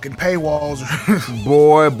 Fucking paywalls.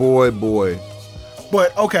 Boy.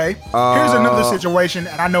 But okay, here's another situation,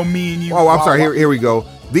 and I know me and you. Oh, I'm sorry. Here we go.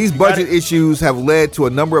 These budget issues have led to a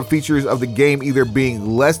number of features of the game either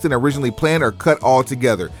being less than originally planned or cut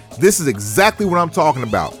altogether. This is exactly what I'm talking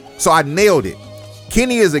about. So I nailed it.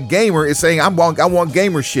 Kenny is a gamer is saying I want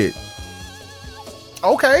gamer shit.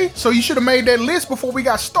 Okay, so you should have made that list before we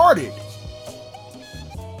got started.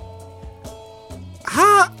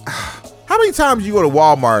 How many times you go to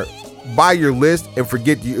Walmart, buy your list, and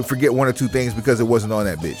forget one or two things because it wasn't on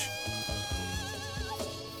that bitch?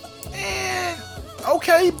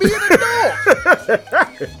 Okay, be an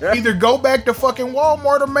adult. Either go back to fucking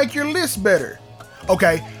Walmart or make your list better.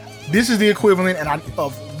 Okay, this is the equivalent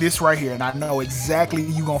of this right here, and I know exactly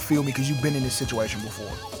you gonna feel me because you've been in this situation before.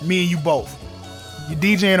 Me and you both. You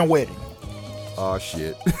DJing a wedding. Oh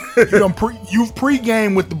shit. You've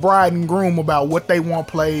pre-gamed with the bride and groom about what they want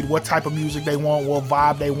played, what type of music they want, what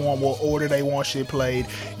vibe they want, what order they want shit played.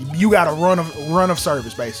 You got a run of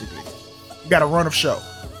service, basically. You got a run of show.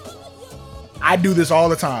 I do this all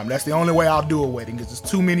the time. That's the only way I'll do a wedding, because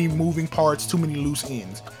there's too many moving parts, too many loose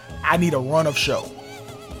ends. I need a run of show.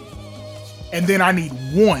 And then I need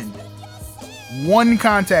one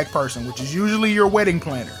contact person, which is usually your wedding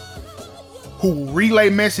planner, who will relay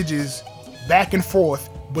messages back and forth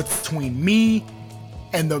between me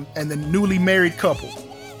and the newly married couple.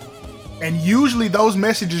 And usually those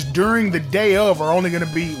messages during the day of are only going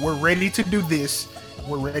to be, we're ready to do this,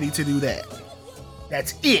 we're ready to do that.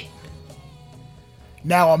 That's it.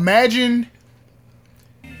 Now imagine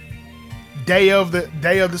day of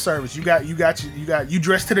the service. You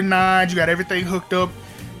dressed to the nines, you got everything hooked up,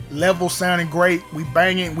 level sounding great, we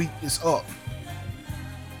banging, it's up.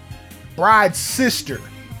 Bride's sister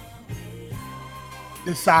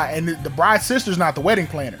decide, and the bride's sister's not the wedding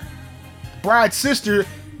planner. The bride's sister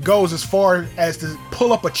goes as far as to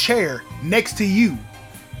pull up a chair next to you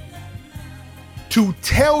to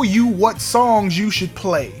tell you what songs you should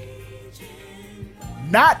play.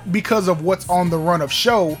 Not because of what's on the run of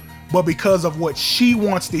show, but because of what she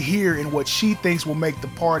wants to hear and what she thinks will make the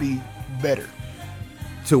party better.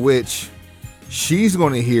 To which she's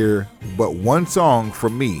going to hear but one song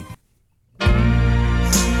from me.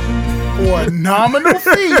 For a nominal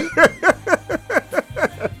fee.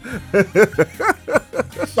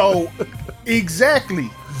 So,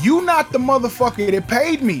 exactly. You not the motherfucker that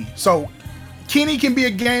paid me. So, Kenny can be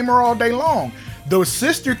a gamer all day long. The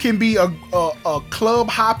sister can be a club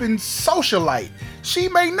hopping socialite. She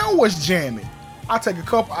may know what's jamming. I'll take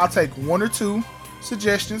one or two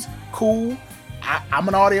suggestions. Cool. I'm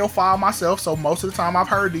an audiophile myself, so most of the time I've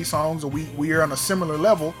heard these songs, and we are on a similar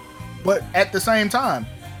level. But at the same time,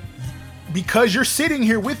 because you're sitting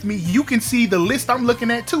here with me, you can see the list I'm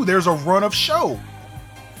looking at too. There's a run of show.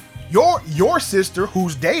 Your sister,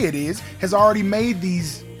 whose day it is, has already made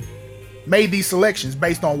these selections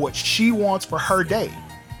based on what she wants for her day.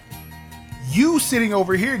 You sitting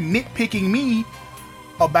over here nitpicking me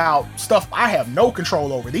about stuff I have no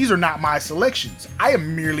control over. These are not my selections. I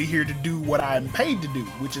am merely here to do what I'm paid to do,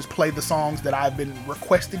 which is play the songs that I've been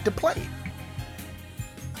requested to play.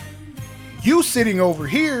 You sitting over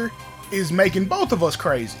here is making both of us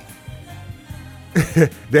crazy.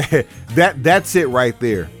 That's it right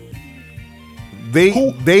there.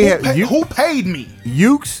 Who paid me?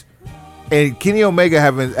 Ukes and Kenny Omega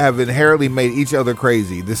have inherently made each other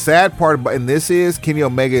crazy. The sad part in this is Kenny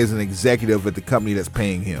Omega is an executive at the company that's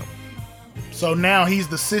paying him. So now he's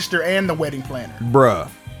the sister and the wedding planner. Bruh.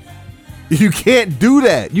 You can't do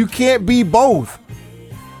that. You can't be both.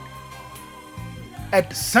 At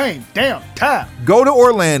the same damn time. Go to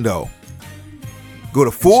Orlando. Go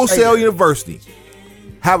to Full Sail University.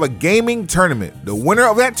 Have a gaming tournament. The winner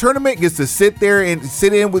of that tournament gets to sit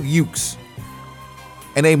in with Ukes.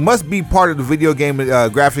 And they must be part of the video game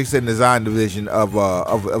graphics and design division of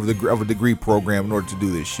a degree program in order to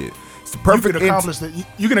do this shit. It's the perfect.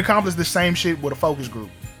 You can accomplish the same shit with a focus group,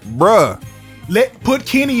 bruh. Put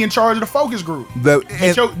Kenny in charge of the focus group.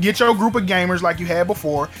 Get your group of gamers like you had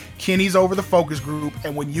before. Kenny's over the focus group,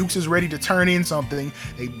 and when Ukes is ready to turn in something,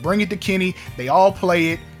 they bring it to Kenny. They all play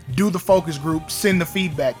it. Do the focus group. Send the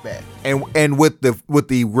feedback back. And with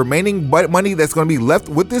the remaining money that's going to be left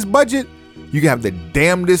with this budget, you can have the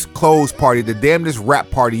damnedest clothes party, the damnedest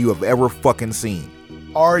rap party you have ever fucking seen.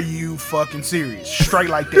 Are you fucking serious? Straight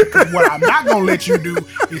like that. Because what I'm not going to let you do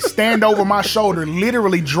is stand over my shoulder,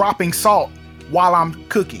 literally dropping salt while I'm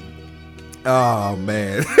cooking. Oh,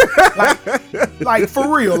 man. like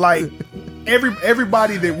for real. Like,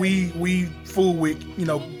 everybody that we fool with,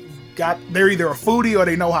 they're either a foodie or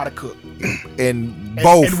they know how to cook. And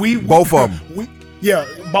both of them.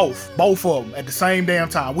 Both of them at the same damn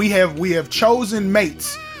time. We have chosen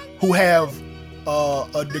mates who have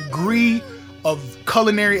a degree of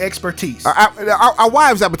culinary expertise. Our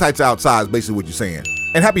wives' appetites are outside, is basically what you're saying.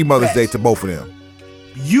 And happy Mother's Day to both of them.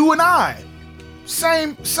 You and I,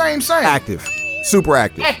 same. Active, super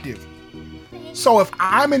active. So if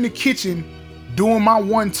I'm in the kitchen doing my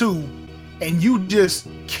 1-2, and you just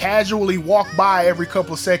casually walk by every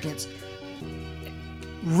couple of seconds,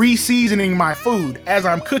 re-seasoning my food as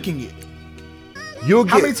I'm cooking it, you'll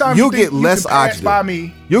get less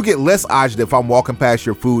agita. You'll get less agita if I'm walking past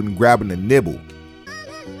your food and grabbing a nibble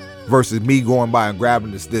versus me going by and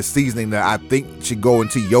grabbing this seasoning that I think should go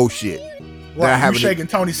into your shit. Right, you shaking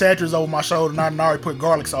Tony Satchers over my shoulder and I done already put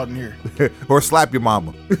garlic salt in here. Or slap your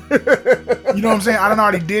mama. You know what I'm saying? I done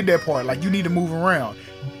already did that part. Like, you need to move around.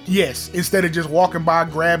 Yes, instead of just walking by,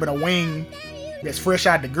 grabbing a wing that's fresh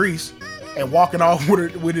out the grease and walking off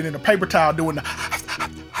with it in a paper towel doing that.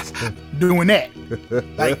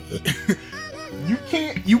 Like you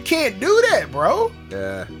can't do that, bro.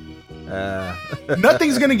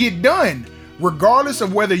 Nothing's gonna get done, regardless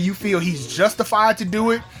of whether you feel he's justified to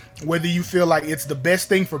do it, whether you feel like it's the best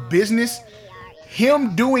thing for business.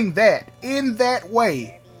 Him doing that in that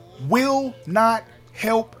way will not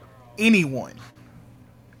help anyone.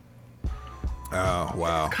 Oh,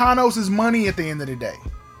 wow. Kanos is money at the end of the day.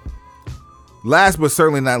 Last but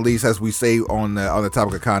certainly not least, as we say on the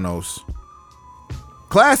topic of Kanos,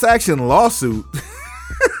 class action lawsuit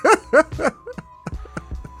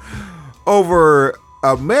over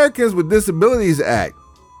Americans with Disabilities Act.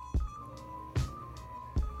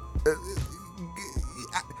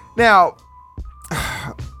 Now,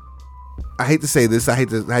 I hate to say this, I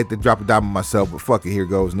hate to drop a dime on myself, but fuck it, here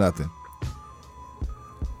goes nothing.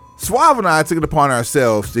 Suave and I took it upon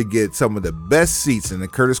ourselves to get some of the best seats in the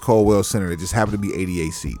Curtis Colwell Center that just happened to be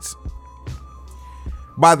ADA seats.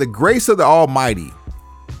 By the grace of the Almighty,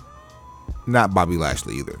 not Bobby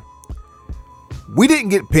Lashley either. We didn't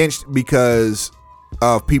get pinched because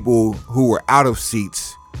of people who were out of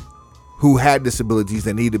seats, who had disabilities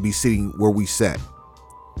that needed to be sitting where we sat.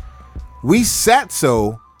 We sat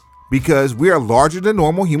so because we are larger than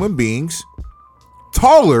normal human beings,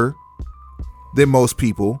 taller than most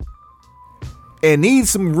people, and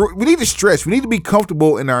we need to stretch. We need to be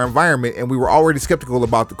comfortable in our environment, and we were already skeptical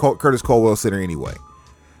about the Curtis Colwell Center anyway.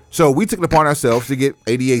 So we took it upon ourselves to get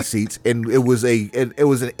ADA seats, and it was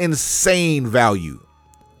an insane value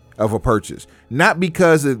of a purchase. Not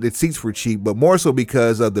because the seats were cheap, but more so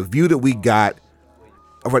because of the view that we got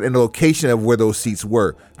and the location of where those seats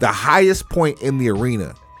were. The highest point in the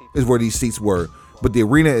arena is where these seats were, but the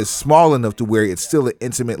arena is small enough to where it's still an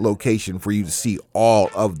intimate location for you to see all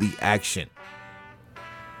of the action.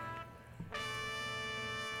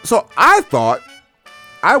 So I thought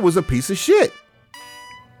I was a piece of shit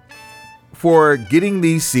for getting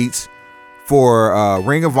these seats for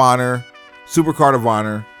Ring of Honor, Supercard of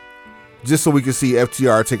Honor, just so we could see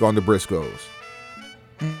FTR take on the Briscoes,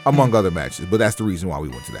 among other matches. But that's the reason why we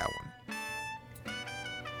went to that one.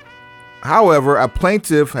 However, a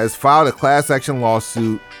plaintiff has filed a class action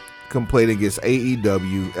lawsuit complaint against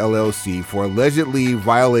AEW LLC for allegedly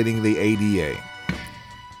violating the ADA.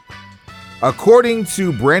 According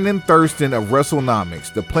to Brandon Thurston of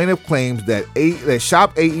WrestleNomics, the plaintiff claims that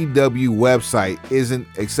Shop AEW website isn't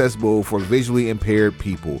accessible for visually impaired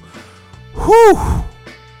people. Whew!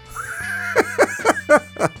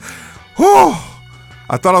 Whew!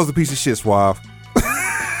 I thought I was a piece of shit, Suave.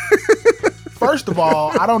 First of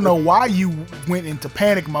all, I don't know why you went into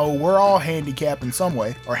panic mode. We're all handicapped in some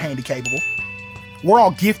way, or handicapable. We're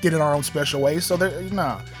all gifted in our own special ways. So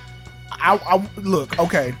I look,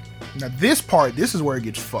 okay. Now this is where it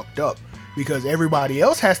gets fucked up, because everybody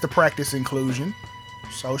else has to practice inclusion.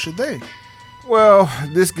 So should they. Well,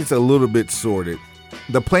 this gets a little bit sorted.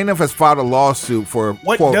 The plaintiff has filed a lawsuit for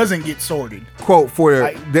what quote, doesn't get sorted. Quote,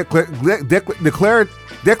 for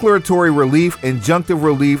declaratory relief, injunctive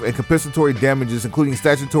relief, and compensatory damages, including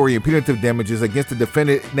statutory and punitive damages against the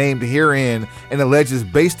defendant named herein, and alleges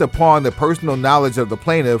based upon the personal knowledge of the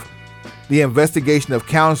plaintiff, the investigation of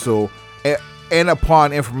counsel, and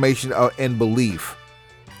upon information and belief.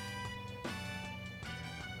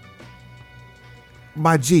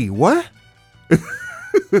 My G, what?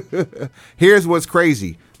 Here's what's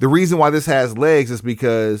crazy. The reason why this has legs is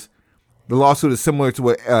because the lawsuit is similar to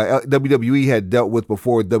what WWE had dealt with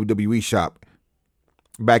before WWE Shop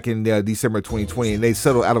back in December 2020, and they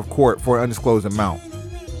settled out of court for an undisclosed amount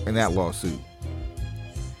in that lawsuit.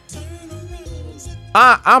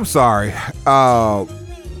 I'm sorry.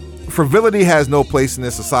 Frivolity has no place in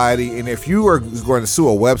this society, and if you are going to sue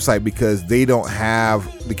a website because they don't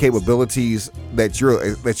have the capabilities that you're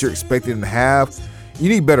expecting to have, you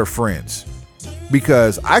need better friends.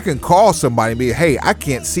 Because I can call somebody and be, hey, I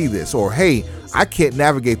can't see this, or hey, I can't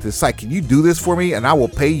navigate this site. Can you do this for me? And I will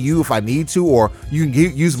pay you if I need to, or you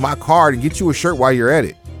can use my card and get you a shirt while you're at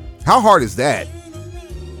it. How hard is that?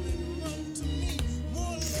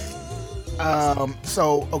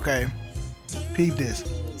 So, okay, peep this.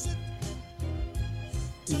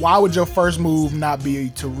 Why would your first move not be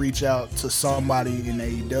to reach out to somebody in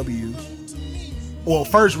AEW? Well,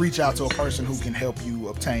 first reach out to a person who can help you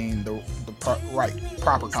obtain the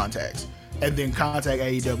proper contacts, and then contact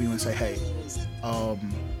AEW and say, hey,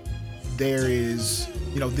 there is,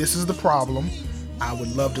 this is the problem. I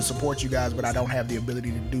would love to support you guys, but I don't have the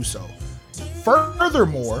ability to do so.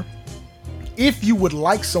 Furthermore, if you would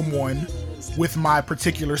like someone with my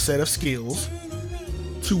particular set of skills,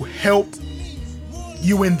 to help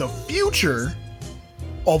you in the future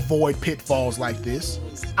avoid pitfalls like this,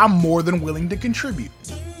 I'm more than willing to contribute.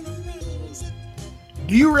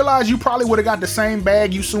 Do you realize you probably would have got the same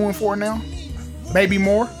bag you suing for now? Maybe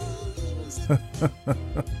more?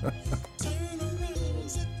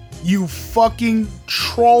 You fucking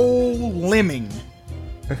troll lemming.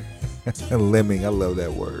 Lemming, I love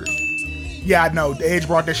that word. Yeah, I know. Edge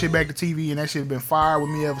brought that shit back to TV and that shit been fire with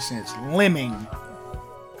me ever since. Lemming.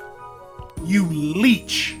 You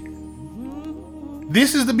leech.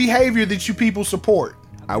 This is the behavior that you people support.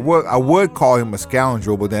 I would call him a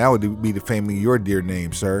scoundrel, but then that would be defaming your dear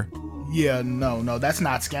name, sir. Yeah, no, that's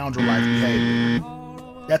not scoundrel-like behavior.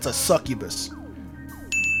 That's a succubus.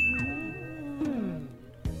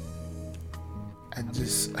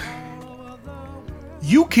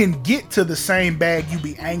 You can get to the same bag you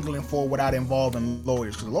be angling for without involving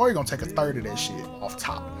lawyers, because the lawyer gonna take a third of that shit off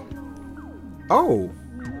top. Oh.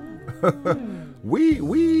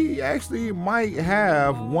 We actually might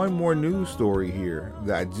have one more news story here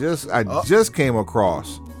that I just came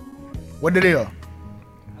across. What the deal?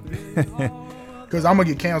 Because I'm gonna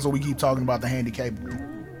get canceled. We keep talking about the handicapped.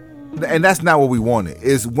 And that's not what we wanted.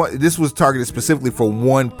 This was targeted specifically for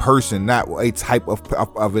one person, not a type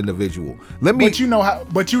of individual. But you know how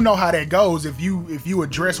that goes. If you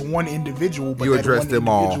address one individual, but you address them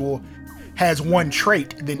all, has one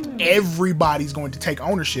trait, then everybody's going to take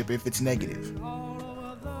ownership if it's negative.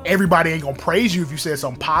 Everybody ain't gonna praise you if you said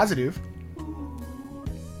something positive.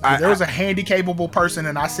 If there was a handicapable person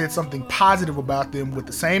and I said something positive about them with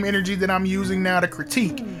the same energy that I'm using now to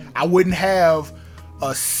critique, I wouldn't have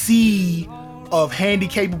a sea of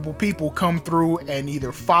handicapable people come through and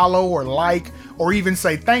either follow or like or even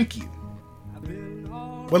say thank you.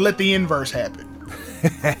 But let the inverse happen.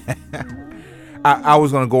 I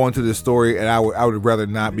was going to go into this story, and I would rather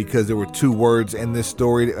not, because there were two words in this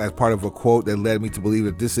story as part of a quote that led me to believe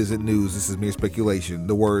that this isn't news. This is mere speculation.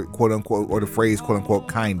 The word quote unquote or the phrase quote unquote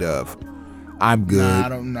kind of. I'm good. Nah, I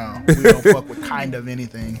don't know. We don't fuck with kind of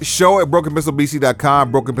anything. Show at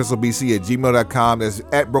brokenpencilbc.com, brokenpencilbc@gmail.com. That's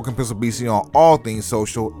at brokenpencilbc on all things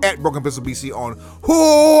social. At brokenpencilbc on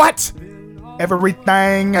what?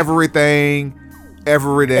 Everything.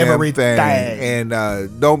 Every damn thing. And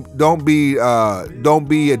don't be a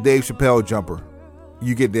Dave Chappelle jumper.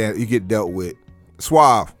 You get dealt with.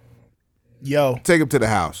 Suave. Yo. Take him to the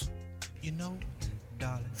house.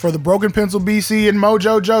 For the Broken Pencil BC and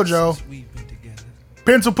Mojo Jojo.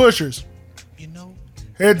 Pencil pushers.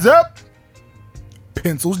 Heads up.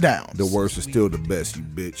 Pencils down. The worst is still the best, you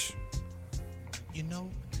bitch.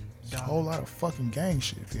 It's a whole lot of fucking gang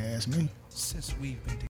shit if you ask me.